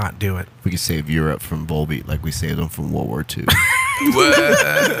cannot do it. We could save Europe from Volbeat like we saved them from World War II.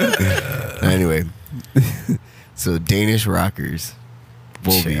 Anyway, so Danish rockers,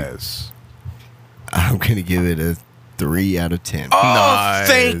 Volbeat. Yes. I'm gonna give it a 3 out of 10. Oh, Nice.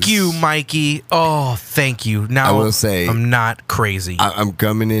 thank you, Mikey. Oh, thank you. Now I will say- I'm not crazy. I'm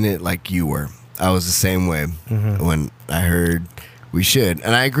gumming in it like you were. I was the same way when I heard we should,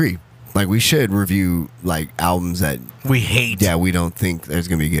 and I agree. Like we should review like albums that we hate. we don't think there's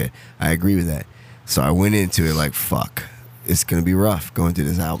gonna be good. I agree with that. So I went into it like fuck, it's gonna be rough going through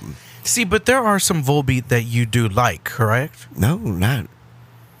this album. See, but there are some Volbeat that you do like, correct? No, not.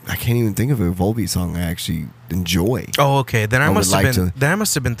 I can't even think of a Volbeat song I actually enjoy. Oh, okay. Then I would must have like been. to- Then I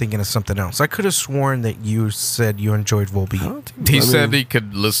must have been thinking of something else. I could have sworn that you said you enjoyed Volbeat. He I said mean, he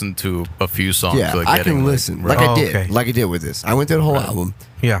could listen to a few songs. yeah, like I getting, can like, listen right. like Oh, I did, okay. like I did with this. I went through the whole album.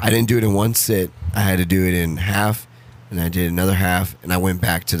 Yeah. I didn't do it in one sit. I had to do it in half, and I did another half, and I went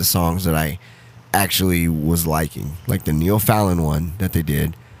back to the songs that I actually was liking, like the Neil Fallon one that they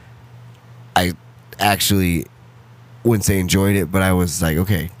did. I actually wouldn't say enjoyed it, but I was like,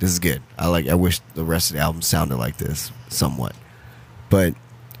 okay, this is good. I wish the rest of the album sounded like this somewhat. But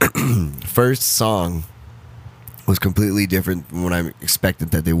first song was completely different from what I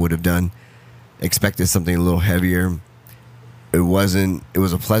expected that they would have done. Expected something a little heavier. It wasn't. It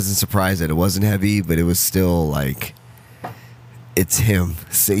was a pleasant surprise that it wasn't heavy, but it was still like it's him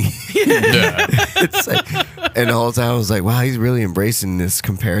singing. Yeah. It's like, and the whole time I was like, wow, he's really embracing this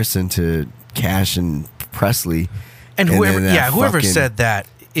comparison to Cash and Presley. And And whoever, then that whoever fucking- said that,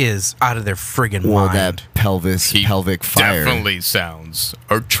 is out of their friggin' Well, mind. that pelvic fire. Definitely sounds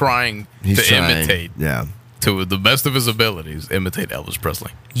or trying He's to trying, imitate Yeah. to the best of his abilities, imitate Elvis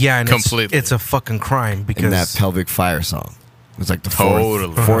Presley. Yeah, and completely. It's a fucking crime because And that pelvic fire song. It's like the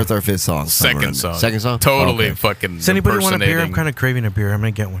Totally. fourth or fifth song. Second song. Second song? Totally Okay. fucking. Does anybody want a beer? I'm impersonating- kind of craving a beer. I'm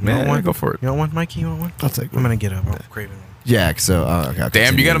gonna get one. You Yeah, want one? go for it. You want one, Mikey? You want one? I'll take I'm one. gonna get up. I'm craving one. Yeah, so okay, I'll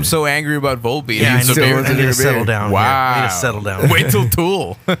Damn, you got him continue. so angry about Volbeat. Yeah, I He's a still need, beer- wants I to need to do a settle beer. down. Wow. Here. I need to settle down. Wait till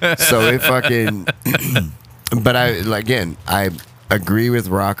Tool. So it fucking. But I agree with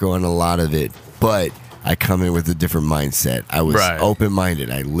Rocco on a lot of it, but I come in with a different mindset. I was Right. open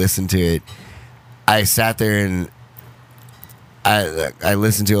minded. I listened to it. I sat there and I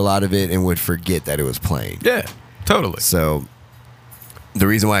listened to a lot of it and would forget that it was playing. Yeah, totally. So the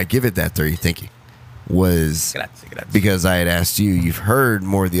reason why I give it that 3, thank you, was because I had asked you. You've heard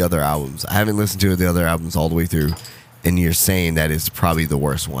more of the other albums. I haven't listened to the other albums all the way through, and you're saying that it's probably the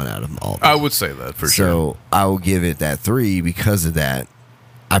worst one out of them all. I would say that for sure. So I will give it that 3 because of that.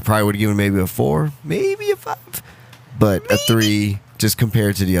 I probably would have given maybe a 4, maybe a 5, but a 3 just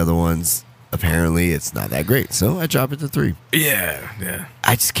compared to the other ones. Apparently, it's not that great, so I drop it to 3. Yeah.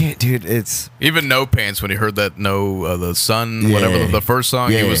 I just can't, dude. It's Even No Pants, when he heard that the Sun, Yeah. whatever the first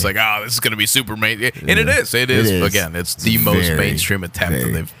song, Yeah. he was like, "Oh, this is gonna be super main." And it is. It is. Again, it's the most very, mainstream attempt that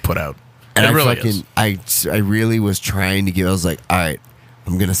very. they've put out. And it I really fucking, is. I really was trying to give. I was like, all right,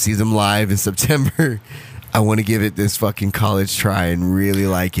 I'm gonna see them live in September. I want to give it this fucking college try and really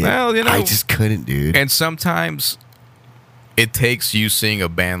like it. Well, you know- I just couldn't, dude. And sometimes it takes you seeing a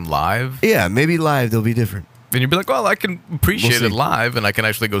band live, Yeah, maybe live they'll be different. and you'd be like, "Well, I can appreciate We'll it see. live, and I can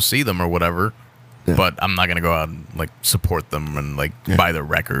actually go see them or whatever." Yeah. But I'm not gonna go out and like support them and like buy their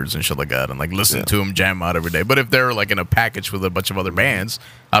records and shit like that and like listen Yeah. to them jam out every day. But if they're like in a package with a bunch of other bands,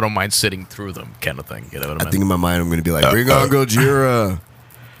 I don't mind sitting through them, kind of thing. You know what I I mean? think in my mind I'm gonna be like, bring on Gojira.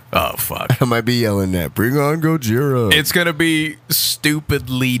 Oh fuck. I might be yelling that. Bring on Gojira. It's gonna be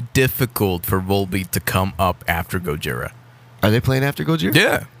stupidly difficult for Volbeat to come up after Gojira. Are they playing after Gojira?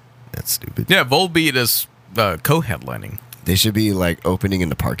 Yeah, That's stupid. yeah. Volbeat is co-headlining. They should be like opening in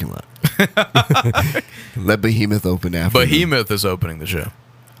the parking lot. Let Behemoth open after. them. Behemoth is opening the show.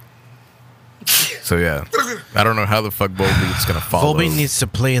 So yeah, I don't know how the fuck Volbeat's gonna follow. Volbeat needs to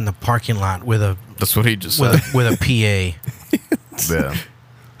play in the parking lot with a That's what he just said. with a PA. Yeah.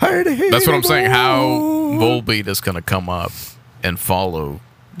 Hard to hit That's what I'm saying. How anymore. Volbeat is gonna come up and follow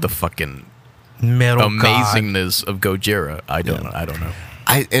the fucking Metal god. amazingness of Gojira. I don't know. I don't know.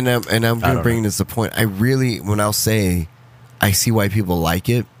 I'm don't gonna bring know. this to point. I really, when I'll say, I see why people like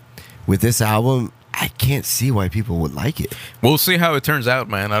it. With this album, I can't see why people would like it. We'll see how it turns out,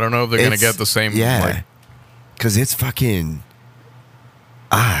 man. I don't know if they're gonna It's- get the same. Yeah, Like, because it's fucking.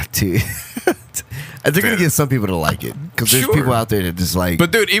 Dude. They're gonna get some people to like it because there's Sure. people out there that just like.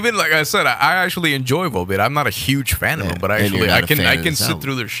 but dude, even like I said, I actually enjoy Volbeat. I'm not a huge fan of Yeah, them, but and you're actually not I a fan I of can this sit album.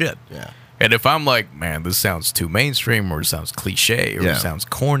 through their shit. Yeah. And if I'm like, man, this sounds too mainstream or it sounds cliche or Yeah. it sounds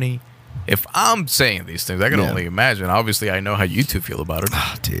corny, if I'm saying these things, I can Yeah. only imagine. Obviously, I know how you two feel about it.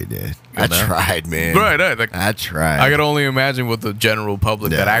 Oh, dude. You I know? tried, man. Right, like, I tried. I can only imagine what the general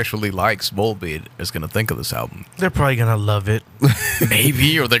public that Yeah. actually likes Volbeat is going to think of this album. They're probably gonna love it.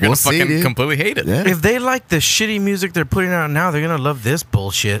 Maybe, or they're going We'll to see, fucking dude. completely hate it. Yeah. If they like the shitty music they're putting out now, they're gonna love this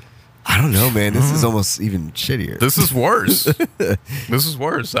bullshit. I don't know, man. This is almost even shittier. This is worse. This is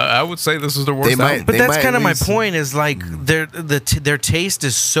worse. I would say this is the worst They might- album. But They that's might kind of my lose- point. Is like their taste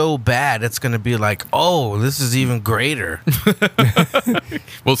is so bad. It's gonna be like, oh, this is even greater.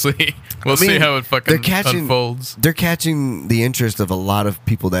 We'll see. We'll I mean, see how it fucking they're catching- unfolds. They're catching the interest of a lot of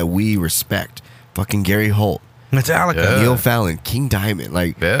people that we respect. Fucking Gary Holt, Metallica. Yeah. Neil Fallon, King Diamond,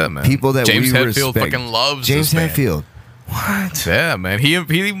 like Yeah, man. people that James we Hetfield respect. fucking loves James this band. Hetfield. What? Yeah, man. He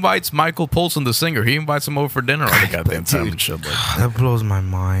invites Michael Poulsen, the singer. He invites him over for dinner all the goddamn time dude. and shit. Like, That blows my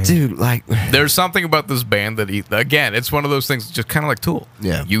mind. Dude, like, there's something about this band that again, it's one of those things, just kind of like Tool.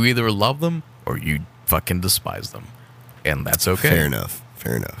 Yeah. You either love them or you fucking despise them, and that's okay. fair enough.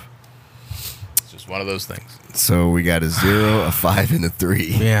 Fair enough. It's just one of those things. So we got a 0, a 5, and a 3.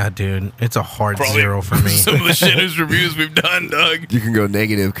 Yeah, dude, it's a hard zero for me. Some of the shittest reviews we've done, Doug. You can go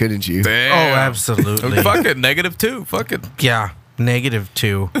negative, couldn't you? Damn. Oh, absolutely. Fuck it, -2. Fuck it. Yeah, -2.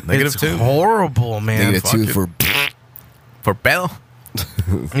 Negative It's 2. horrible, man. Negative fuck 2 it. for. For Bell.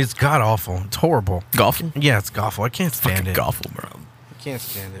 It's god awful. It's horrible. Goffle. Yeah, it's awful. I can't stand Fucking it. Goffle, bro. I can't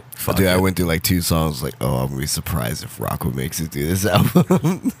stand it. Fuck Dude, I it. went through like 2 songs. Like, oh, I'm gonna be surprised if Rocco makes it through this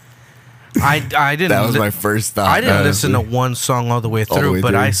album. I didn't. That was my first thought. I didn't honestly. listen to one song all the way All the through, way but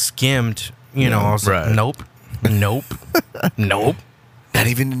through. I skimmed. You know, I was Right. like, nope, nope, nope. Not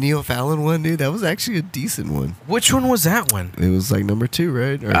even the Neil Fallon one, dude. That was actually a decent one. Which one was that one? It was like number 2,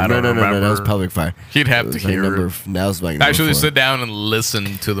 right? Or, I don't no, that was remember. Public Fire. You'd have It to was like hear number, it. That was like number Actually 4. sit down and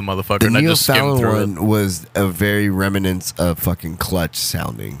listen to the motherfucker, The and not Neil just skim Fallon through one it. was a very remnants of fucking Clutch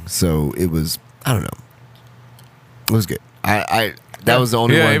sounding. So it was, I don't know. It was good. That was the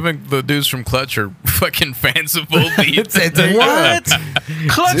only Yeah, one. even the dudes from Clutch are fucking fans of Volbeat. What?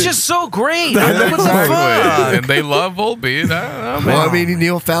 Clutch is so great. What the Exactly. fuck? And they love Volbeat. I don't know, Well, man. I mean,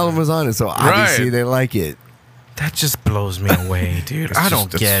 Neil Fallon was on it, so obviously Right. they like it. That just blows me away, dude. I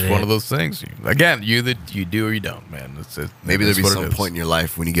don't get It's one of it. those things. Again, you do or you don't, man. Maybe there'll be what some it is. point in your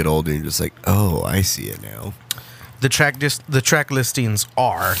life when you get older and you're just like, oh, I see it now. The track listings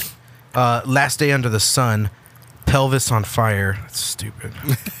are Last Day Under the Sun, Pelvis on Fire. That's stupid.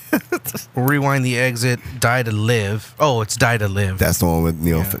 Rewind the Exit, Die to Live. Oh, it's Die to Live. That's the one with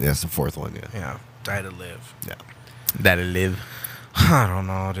Neil. Yeah. That's the 4th one, yeah. Yeah, Die to Live. Yeah. That'll live. I don't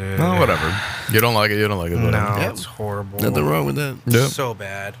know, dude. No, whatever. You don't like it. You don't like it. No, Whatever. Yeah. it's horrible. Nothing wrong with that. Yeah. So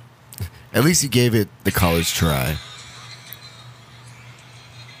bad. At least you gave it the college try.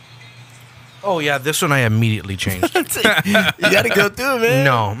 Oh yeah, this one I immediately changed. You got to go through it, man.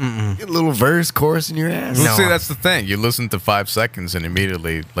 No, mm-mm. Get a little verse, chorus in your ass. Well, No. see, that's the thing. You listen to 5 seconds and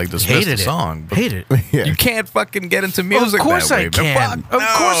immediately dismiss Hated the it. song. But Hate it. Yeah. You can't fucking get into music. Of course that way, I man. can. Fuck Of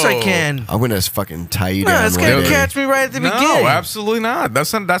course I no. can. I'm gonna fucking tie you No, down. it's one gonna day. catch me right at the No, beginning. absolutely not.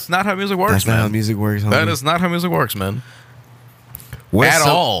 That's not how music works, That's man. not how music works. That homie. is not how music works, man. What if At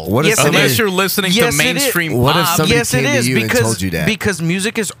all. What if Yes, it somebody, Unless you're listening Yes, to it is. mainstream What if pop. somebody Yes, it came to is you and because told you that? because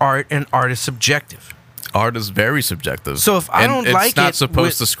music is art and art is subjective. Art is very subjective. So if I And don't it's like not it supposed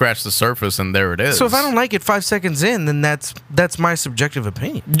with- to scratch the surface, and there it is. So if I don't like it 5 seconds in, then that's my subjective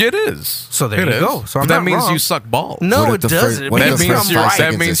opinion. it is. So there It you is. go. So I'm But that not means wrong. you suck balls. No, What if it the doesn't. first- It what if means the I'm first you're- 5 right. that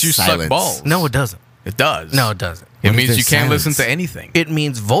seconds means is you suck silence? balls. No, it doesn't. It does. No, it doesn't. It What if means you there's can't silence? listen to anything. It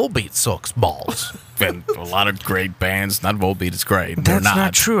means Volbeat sucks balls. And a lot of great bands, not Volbeat, is great. They're That's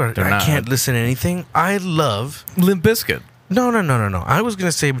not true. They're I not. can't listen to anything. I love. Limp Bizkit. No. I was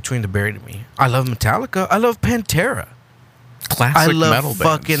gonna say Between the Buried and Me. I love Metallica. I love Pantera. Classic I love metal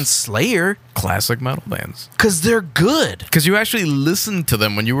fucking bands. Slayer Classic metal bands. because they're good. Because you actually listened to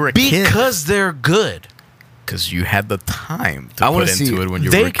them when you were a kid. Because they're good. Because you had the time to I put wanna into see- it when you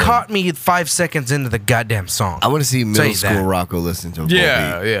were a They kid. caught me 5 seconds into the goddamn song. I want to see Tell middle you school that. Rocco listen to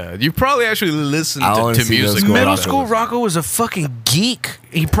Yeah, Volbeat. yeah. You probably actually listened I wanna to see those music. go Middle out school there. Rocco was a fucking geek.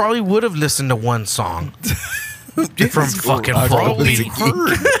 He probably would have listened to one song from fucking Probably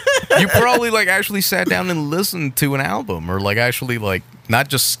Volbeat. heard. You probably actually sat down and listened to an album, or actually not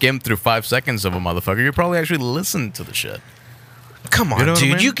just skimmed through 5 seconds of a motherfucker. You probably actually listened to the shit. Come on, You know what I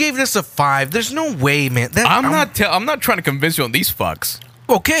dude. mean? You gave this a 5. There's no way, man. I'm not trying to convince you on these fucks.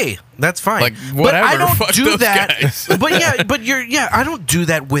 Okay, that's fine. Like, but I whatever, don't fuck do those that. guys. I don't do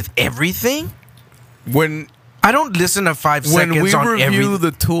that with everything. When I don't listen to 5 seconds we on review everything.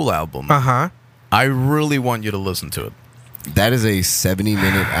 the Tool album, Uh-huh. I really want you to listen to it. That is a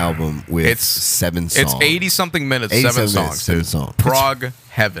 70-minute album with It's 7 songs. It's 80-something minutes, 87 7 minutes, songs, 7 dude. songs. Prague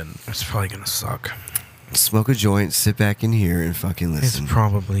Heaven. It's probably gonna suck. Smoke a joint, sit back in here, and fucking It's listen.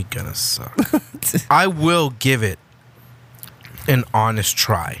 probably gonna suck. I will give it an honest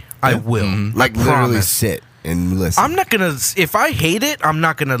try. I will. like I literally promise. sit and listen. I'm not gonna. If I hate it, I'm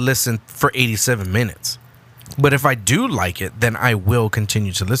not gonna listen for 87 minutes. But if I do like it, then I will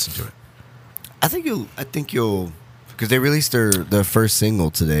continue to listen to it. I think you'll, because they released their first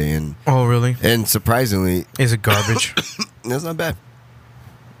single today, Oh, really? and surprisingly, Is it garbage? that's not bad.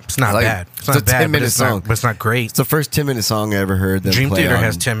 It's not I like bad. it. It's not It's a bad, but 10-minute it's song. not. But it's not great. It's the first 10-minute song I ever heard them Dream play Theater on.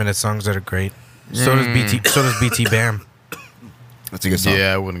 has 10-minute songs that are great. So does BT. So does BT Bam. That's a good song.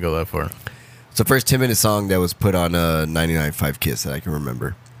 Yeah, I wouldn't go that far. It's the first 10-minute song that was put on 99.5 Kiss that I can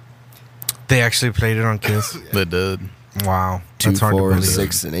remember. They actually played it on Kiss. They did. Wow, 2, that's hard to 4, believe.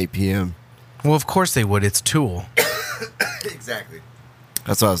 6, and 8 p.m. Well, of course they would. It's Tool. Exactly.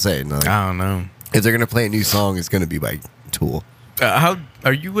 That's what I was saying. Like, I don't know. if they're gonna play a new song, it's gonna be by Tool. How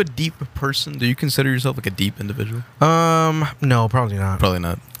are you a deep person? Do you consider yourself like a deep individual? No, probably not. Probably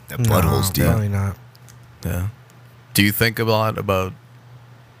not. That butthole's no, deep. Probably not. Yeah. Do you think a lot about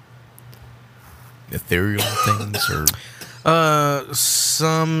ethereal things or?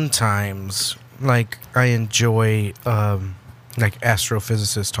 Sometimes, like I enjoy, like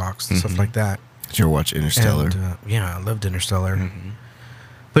astrophysicist talks and stuff like that. Did you ever watch Interstellar? And, yeah, I loved Interstellar.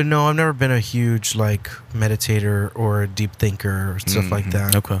 But no, I've never been a huge like meditator or a deep thinker or stuff like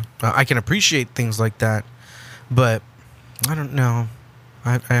that. Okay. I can appreciate things like that, but I don't know.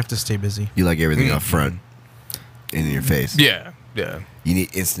 I have to stay busy. You like everything up front and in your face. Yeah. Yeah. You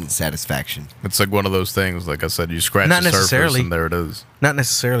need instant satisfaction. It's like one of those things. Like I said, you scratch Not the surface necessarily. and there it is. Not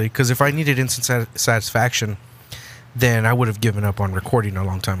necessarily, because if I needed instant satisfaction, then I would have given up on recording a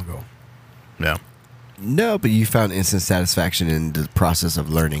long time ago. Yeah. No, but you found instant satisfaction in the process of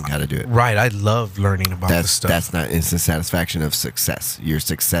learning how to do it. Right. I love learning about this stuff. That's not instant satisfaction of success. You're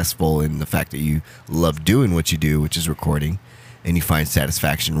successful in the fact that you love doing what you do, which is recording, and you find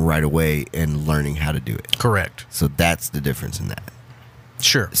satisfaction right away in learning how to do it. Correct. So that's the difference in that.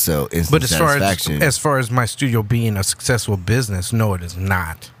 Sure. So instant But satisfaction. as far as my studio being a successful business, no, it is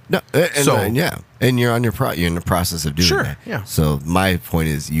not. No, and you're on you're in the process of doing Sure, that. yeah. So my point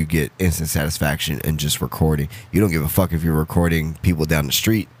is, you get instant satisfaction in just recording. You don't give a fuck if you're recording people down the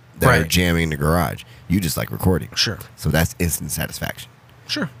street that are Right. jamming in the garage. You just like recording. Sure. So that's instant satisfaction.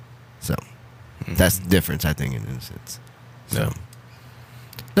 Sure. So that's the difference, I think, in a sense. So Yeah.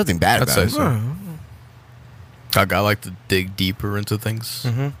 nothing bad I'd about say it. so. I like to dig deeper into things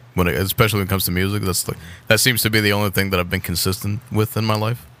Mm-hmm. especially when it comes to music. That seems to be the only thing that I've been consistent with in my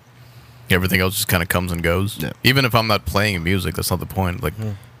life. Everything else just kind of comes and goes. Yeah. Even if I'm not playing music, that's not the point. Like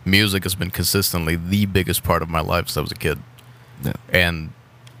music has been consistently the biggest part of my life since I was a kid, Yeah. and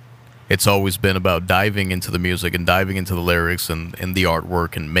it's always been about diving into the music and diving into the lyrics and the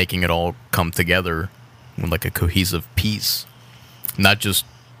artwork and making it all come together in like a cohesive piece, not just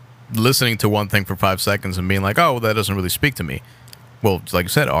listening to one thing for 5 seconds and being like, oh, that doesn't really speak to me. Well, like you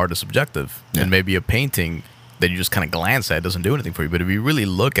said, art is subjective. Yeah. And maybe a painting that you just kind of glance at doesn't do anything for you. But if you really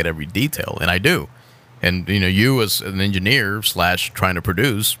look at every detail, and I do, and you as an engineer / trying to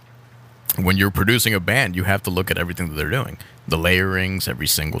produce, when you're producing a band, you have to look at everything that they're doing. The layerings, every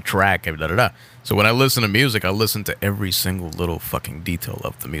single track, da-da-da. So when I listen to music, I listen to every single little fucking detail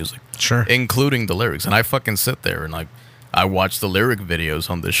of the music. Sure. Including the lyrics. And I fucking sit there and I watch the lyric videos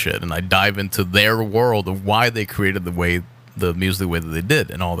on this shit, and I dive into their world of why they created the music the way that they did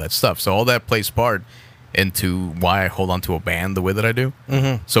and all that stuff. So all that plays part into why I hold on to a band the way that I do.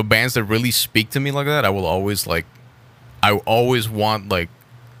 Mm-hmm. So bands that really speak to me like that, I always want like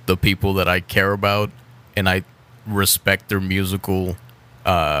the people that I care about and I respect their musical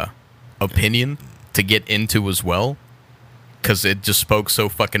opinion to get into as well. Because it just spoke so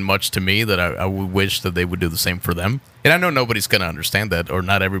fucking much to me that I would wish that they would do the same for them. And I know nobody's going to understand that, or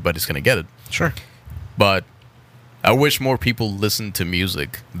not everybody's going to get it. Sure. But I wish more people listen to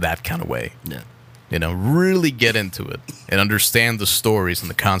music that kind of way. Yeah. Really get into it and understand the stories and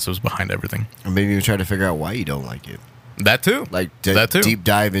the concepts behind everything. Or maybe even try to figure out why you don't like it. That too. Like that too. deep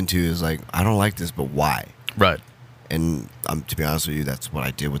dive into is like, I don't like this, but why? Right. And to be honest with you, that's what I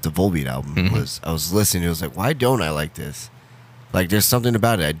did with the Volbeat album. Was I was listening, it was like, why don't I like this? Like, there's something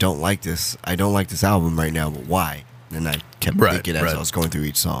about it. I don't like this. I don't like this album right now, but why? And I kept thinking as I was going through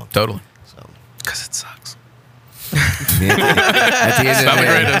each song. Totally. So Because it sucks. at the end It's of not the the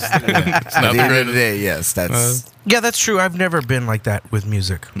day, greatest. It's at not the the end of the greatest. day, yes, that's Yeah, that's true. I've never been like that with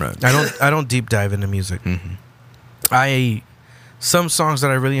music. Right. I don't deep dive into music. Some songs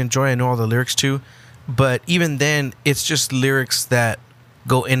that I really enjoy, I know all the lyrics to, but even then, it's just lyrics that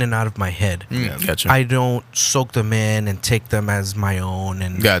go in and out of my head. Gotcha. I don't soak them in and take them as my own.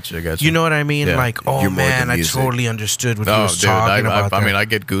 And Gotcha. you know what I mean? Yeah. Like, oh You're more man, the I music. totally understood what he Oh, was dude, talking about. I there. I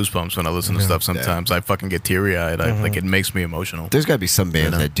get goosebumps when I listen to stuff sometimes. I fucking get teary-eyed. Like, it makes me emotional. there's got to be some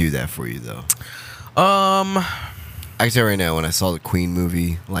bands that do that for you though. I can tell right now, when I saw the Queen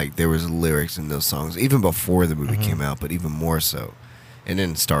movie, like there was lyrics in those songs even before the movie came out, but even more so. And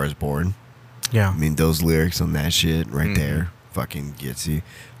then Star Is Born. yeah. I mean, those lyrics on that shit right there fucking gets you.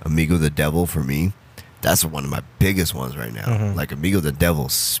 Amigo the Devil, for me, that's one of my biggest ones right now. Like, Amigo the Devil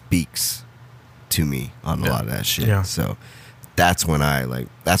speaks to me on a lot of that shit. Yeah. So that's when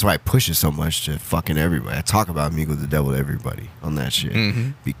that's why I push it so much to fucking everybody. I talk about Amigo the Devil to everybody on that shit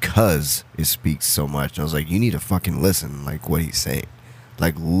because it speaks so much. And I was like, you need to fucking listen, like, what he's saying.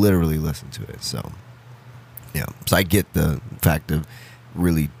 Like, literally listen to it. So, yeah. So I get the fact of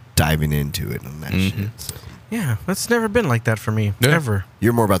really diving into it on that shit. So. Yeah, that's never been like that for me. Yeah. Ever.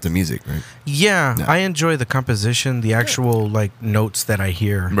 You're more about the music, right? Yeah, No. I enjoy the composition, the actual like notes that I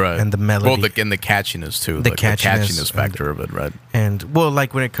hear, Right. and the melody. Well, and the catchiness too. The Like, catchiness factor of it, right? and well,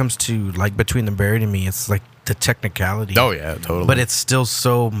 like when it comes to like Between the Buried and Me, it's like the technicality. Oh yeah, totally. But it's still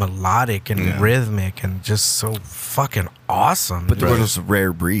so melodic and rhythmic and just so fucking awesome. But dude. they're those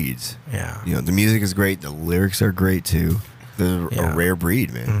rare breeds. Yeah. You know, the music is great. The lyrics are great too. They're Yeah. a rare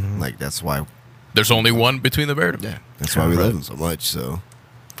breed, man. Like, that's why. there's only one between the Buried. Yeah, that's why we love them so much. So,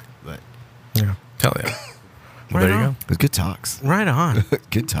 but Yeah. Hell yeah. Right There you on. go. it was good talks. Right on.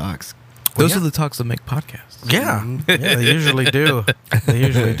 Good talks. Those are the talks that make podcasts. Yeah, yeah, they usually do. They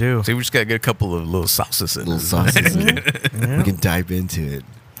usually do. See, we just got to get a couple of little sauces in. Little sauces. Yeah. We can dive into it.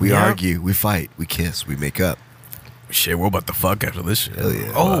 We Yeah. argue, we fight, we kiss, we make up. Shit, we're about to fuck after this shit. Hell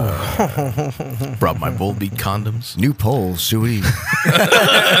yeah. Oh, Brought my Volbeat condoms. New poll, should we?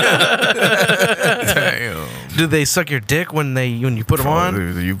 Damn. do they suck your dick when you put them on?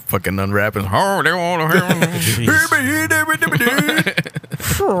 You fucking unwrapping. Oh, they want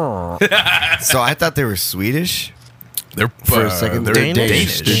So I thought they were Swedish. They're For a second, they're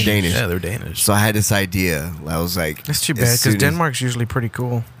Danish. They're Danish. Yeah, they're Danish. So I had this idea. I was like, That's too as bad because soon as- Denmark's usually pretty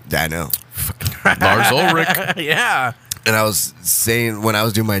cool. I know. Lars Ulrich. Yeah. And I was saying when I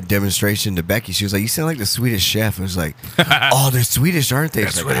was doing my demonstration to Becky, she was like, "You sound like the Swedish Chef." I was like, "Oh, they're Swedish, aren't they?"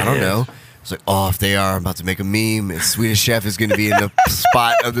 She's like, "I don't know." I was like, "Oh, if they are, I'm about to make a meme. And Swedish Chef is going to be in the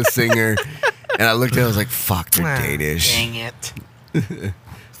spot of the singer." And I looked at it, I was like, "Fuck, they're Danish." Dang it.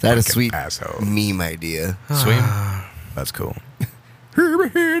 Is that a sweet asshole. meme idea? Sweet. That's cool.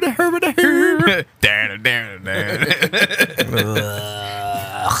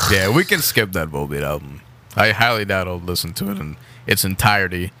 Yeah, we can skip that Volbeat album. I highly doubt I'll listen to it in its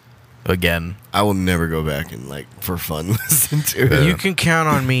entirety again. I will never go back and like for fun listen to it. You can count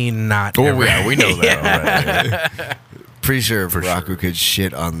on me not. Oh, ever. yeah, we know that already. Pretty sure if For Rocco sure. could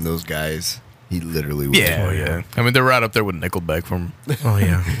shit on those guys, he literally would. Yeah, yeah. I mean, they're right up there with Nickelback from. Oh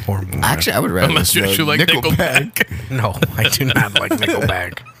yeah. Or more. Actually, I would rather Unless listen to you like Nickelback. No, I do not like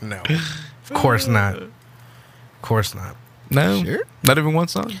Nickelback. No, of course not. Of course not. No, Sure. not even one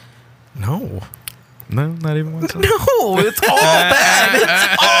song. No. No, not even one song. No, it's all bad.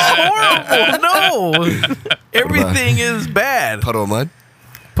 It's all horrible. No, everything is bad. Puddle of Mud.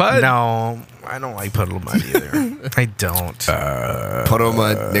 No, I don't like Puddle of Mud either. I don't. Puddle of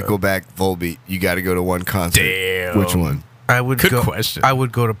Mud, Nickelback, Volbeat. You got to go to one concert. Damn. Which one? I would Good go. question. I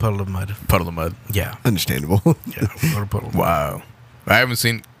would go to Puddle of Mud. Puddle of Mud. Yeah, Understandable. yeah. I would go to Puddle of Mud. Wow. I haven't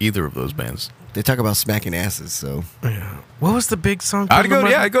seen either of those bands. They talk about smacking asses, so Yeah. What was the big song? I'd Puddle go. of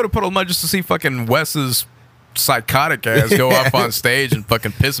Mud? Yeah, I'd go to Puddle of Mud just to see fucking Wes's psychotic ass go up on stage and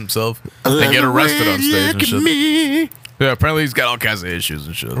fucking piss himself and get arrested on stage and shit. Yeah, apparently he's got all kinds of issues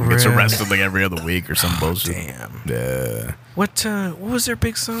and shit. He gets Really? arrested like every other week or some bullshit. Damn. Yeah. What was their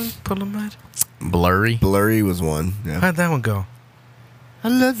big song? Puddle of Mud. Blurry. Blurry was one. Yeah. How'd that one go? I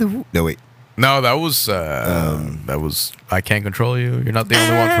love the. No wait. No, that was I Can't Control You. You're not the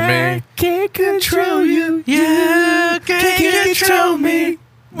only one for me. Can't control you. Yeah, can't control me.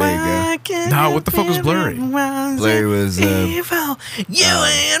 There you go. No, what the fuck was Blurry? Blurry was you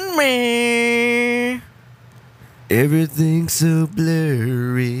and me. everything's so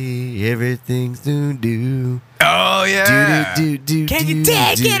blurry. Everything's to do. Oh yeah. Can you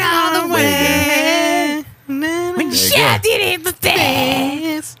take it all the way? When you shot it in the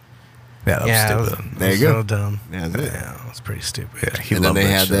face. Yeah, that was Yeah, it stupid. was, There you so go. dumb. Yeah, that's it. Yeah, it was pretty stupid. Yeah, he And then loved they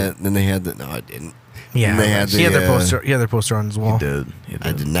that had shit. that. Then they had that. No, I didn't. Yeah, they had he had the, their poster. He had their poster on his wall. He did. He did.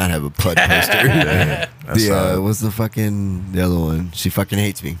 I did not have a PUD poster. I the saw it. what's the fucking the other one? She fucking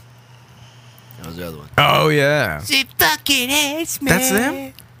hates me. That was the other one. Oh yeah. She fucking hates me. That's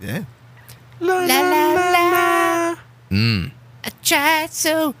them? Yeah. La la la. Mm. I tried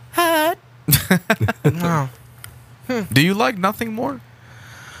so hard. No. Do you like Nothing More?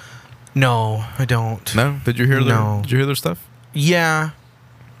 No, I don't. No. Did you hear their? No. Did you hear their stuff? Yeah,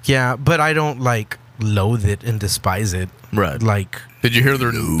 but I don't like loathe it and despise it. Right. Like Did you hear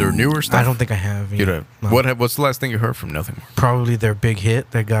their newer stuff? I don't think I have. You know. No. What's the last thing you heard from Nothing More? Probably their big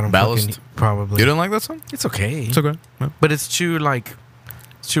hit that got them. Ballast? Probably. You didn't like that song? It's okay. It's okay. No. But it's too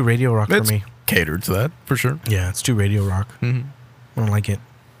it's too radio rock It's for me. catered to that for sure. Yeah, it's too radio rock. Mm-hmm. I don't like it.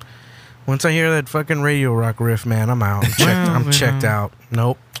 Once I hear that fucking radio rock riff, man, I'm out. I'm Well, checked out.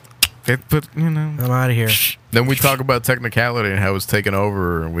 Nope. But you know. I'm out of here. Then we talk about technicality and how it's taken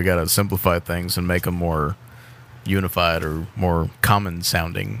over, and we got to simplify things and make them more unified or more common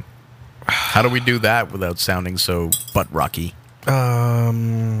sounding. How do we do that without sounding so butt rocky?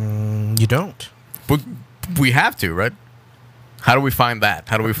 You don't. But we have to, right? How do we find that?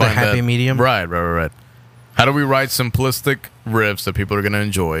 How do we find happy that medium? Right. How do we write simplistic riffs that people are going to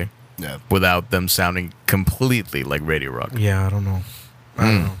enjoy Yeah. without them sounding completely like radio rock? Yeah, I don't know. I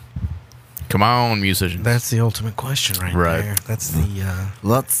don't know. Come on, musicians. That's the ultimate question right there. That's the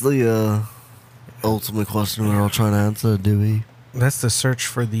That's the ultimate question we're all trying to answer, Dewey. that's the search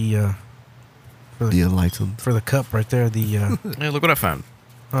for the The enlightened. for the cup right there. The Hey, look what I found.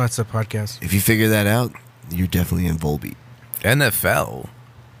 oh, that's a podcast. If you figure that out, you're definitely in Volbeat. NFL,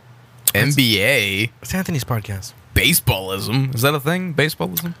 NBA, It's Anthony's podcast. baseballism. Is that a thing?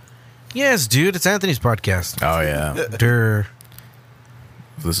 Baseballism? Yes, dude. It's Anthony's podcast. Oh, yeah. Durr.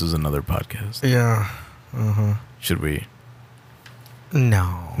 This is another podcast. Yeah. Should we?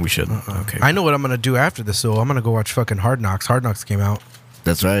 No. We shouldn't. Okay. I know what I'm gonna do after this, though. I'm gonna go watch fucking Hard Knocks. Hard Knocks came out.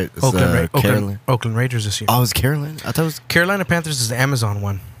 That's right. It's, Oakland Raiders this year. Oh, it's Carolina? I thought it was... Carolina Panthers is the Amazon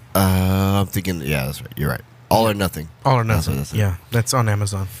one. I'm thinking... Yeah, that's right. You're right. All or Nothing. All or Nothing. That's yeah, that's on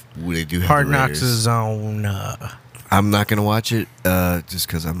Amazon. Ooh, they do have Hard the Knocks Raiders. is on... I'm not going to watch it just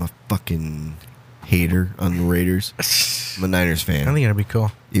because I'm a fucking hater on the Raiders. I'm a Niners fan. I think it'll be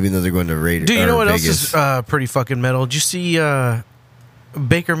cool. Even though they're going to Raiders. Dude, you know what Vegas. else is pretty fucking metal? Did you see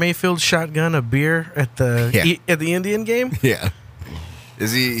Baker Mayfield shotgun a beer at the Indian game? Yeah.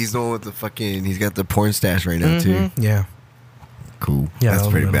 Is he? He's the one with the fucking... He's got the porn stash right now, too. Yeah. Cool. Yeah, That's that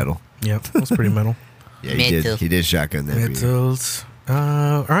was pretty metal. Yep, that's pretty metal. Yeah, he did. He did shotgun that beer. Metals.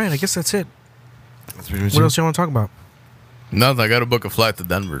 All right, I guess that's it. That's pretty much What it. else you want to talk about? Nothing. I got to book a flight to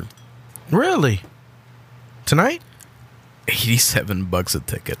Denver. Really? Tonight? $87 a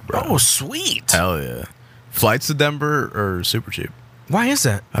ticket, bro. Oh, sweet. Hell yeah. Flights to Denver are super cheap. Why is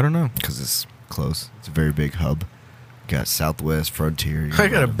that? I don't know. Because it's close. It's a very big hub. You got Southwest, Frontier. I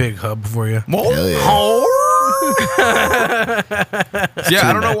got a big hub for you. Hell yeah. Yeah,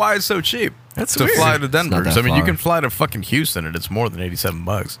 I don't know why it's so cheap. That's to weird. fly to Denver. that I mean, you far. can fly to fucking Houston and it's more than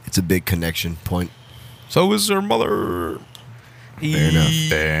 $87. It's a big connection point. So is her mother. Fair enough.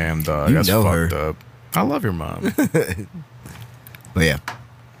 Damn, dog. You That's know fucked her. up. I love your mom. But yeah,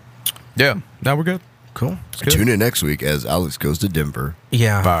 Yeah, now we're good. Cool. It's good. tune in next week as Alex goes to Denver.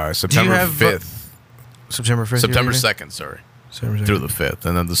 Yeah. By September have, 5th. September 5th? September 2nd, sorry. September Through the 5th.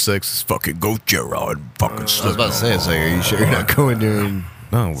 And then the 6th is fucking go Gerard. Fucking I was about to say, it's like, are you sure you're not going during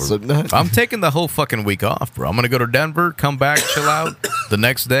No, Slipknot? I'm taking the whole fucking week off, bro. I'm gonna go to Denver, come back, chill out the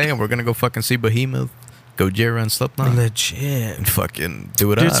next day, and we're gonna go fucking see Behemoth, Gojira, and Slipknot, Legit. and fucking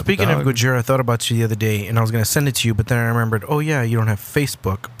do it Dude, up. speaking of dog. Gojira, I thought about you the other day, and I was going to send it to you, but then I remembered, oh, yeah, you don't have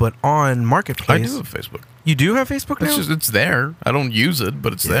Facebook. But on I Marketplace... do have Facebook. You do have Facebook now? It's there. I don't use it,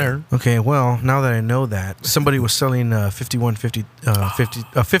 but it's there. Okay, well, now that I know that, somebody was selling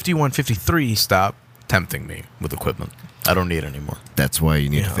 5153. Stop tempting me with equipment. I don't need it anymore. That's why you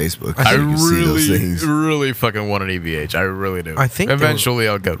need Yeah. Facebook. I so I you can see those things. really fucking want an EVH. I really do. I think they were- eventually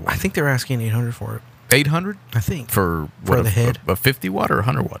I'll get one. I think they were asking 800 for it. 800 I think. for For what, the head. a 50 watt or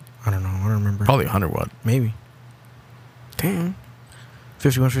 100 watt? I don't know. I don't remember. Probably 100 watt. Maybe. Damn.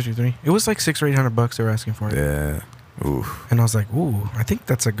 5153. It was like $600 or $800 they were asking for it. Yeah. Ooh, And I was like, ooh, I think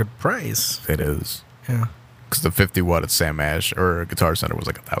that's a good price. it is. Yeah. Because the 50 watt at Sam Ash or Guitar Center was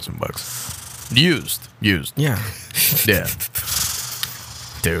like $1,000. Used. Yeah. Yeah.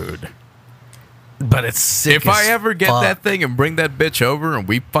 Dude. But it's sick. If I as ever get fuck. that thing and bring that bitch over and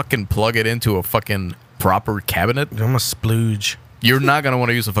we fucking plug it into a fucking proper cabinet, I'm a splooge. you're not going to want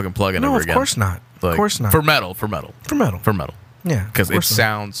to use a fucking plug-in No, ever of again. course not. Like, Of course not. For metal. For metal. For metal. For metal. Yeah. Because of it course not.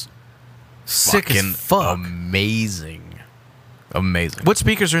 sounds sick fucking as fuck. amazing. Amazing. What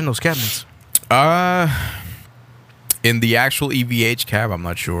speakers are in those cabinets? In the actual EVH cab, I'm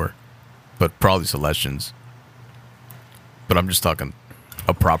not sure. But probably Celestians. But I'm just talking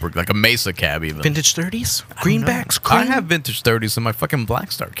a proper, like a Mesa cab even. Vintage 30s? Greenbacks? I Cream? have vintage 30s in my fucking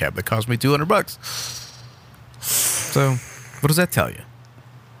Black Star cab that cost me $200. So, what does that tell you?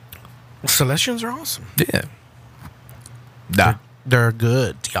 Celestians are awesome. Yeah. Da. They're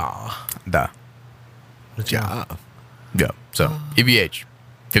good. Yeah. Da. Yeah. Yeah. So, EVH,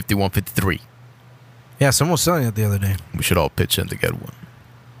 5153. Yeah, someone was selling it the other day. We should all pitch in to get one.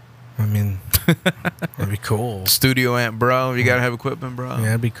 I mean, that'd be cool. Studio amp, bro. You gotta have equipment, bro. Yeah,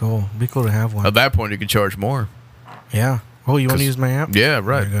 it'd be cool. It'd be cool to have one. At that point, you can charge more. Yeah. Oh, you want to 'Cause- use my app? Yeah,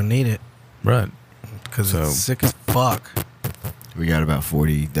 right. You're going to need it Right. because So- it's sick as fuck. We got about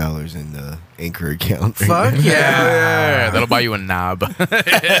 $40 in the Anchor account. Fuck Yeah, yeah. that'll buy you a knob. Not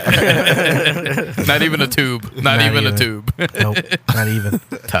even a tube. Not Not even a even. tube. Nope, not even.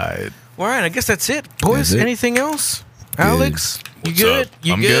 Tied. All right, I guess that's it. Boys, That's it. anything else? Alex, you What's good? up?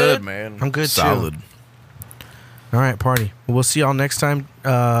 You I'm good, man. I'm good, too. Solid. All right, party. We'll see y'all next time.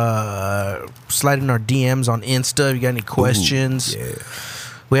 Slide in our DMs on Insta if you got any questions. Yeah.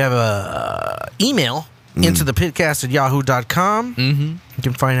 We have a email into the pitcast@yahoo.com. Mm-hmm. You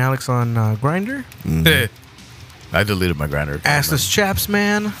can find Alex on Grindr. I deleted my grinder. Assless Chaps,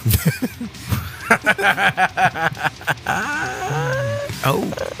 man.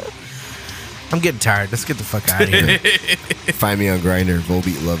 Oh. I'm getting tired. Let's get the fuck out of here. Find me on Grindr,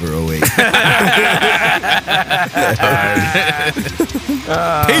 Volbeat Lover 08.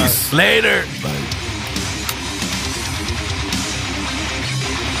 Peace. Later. Bye.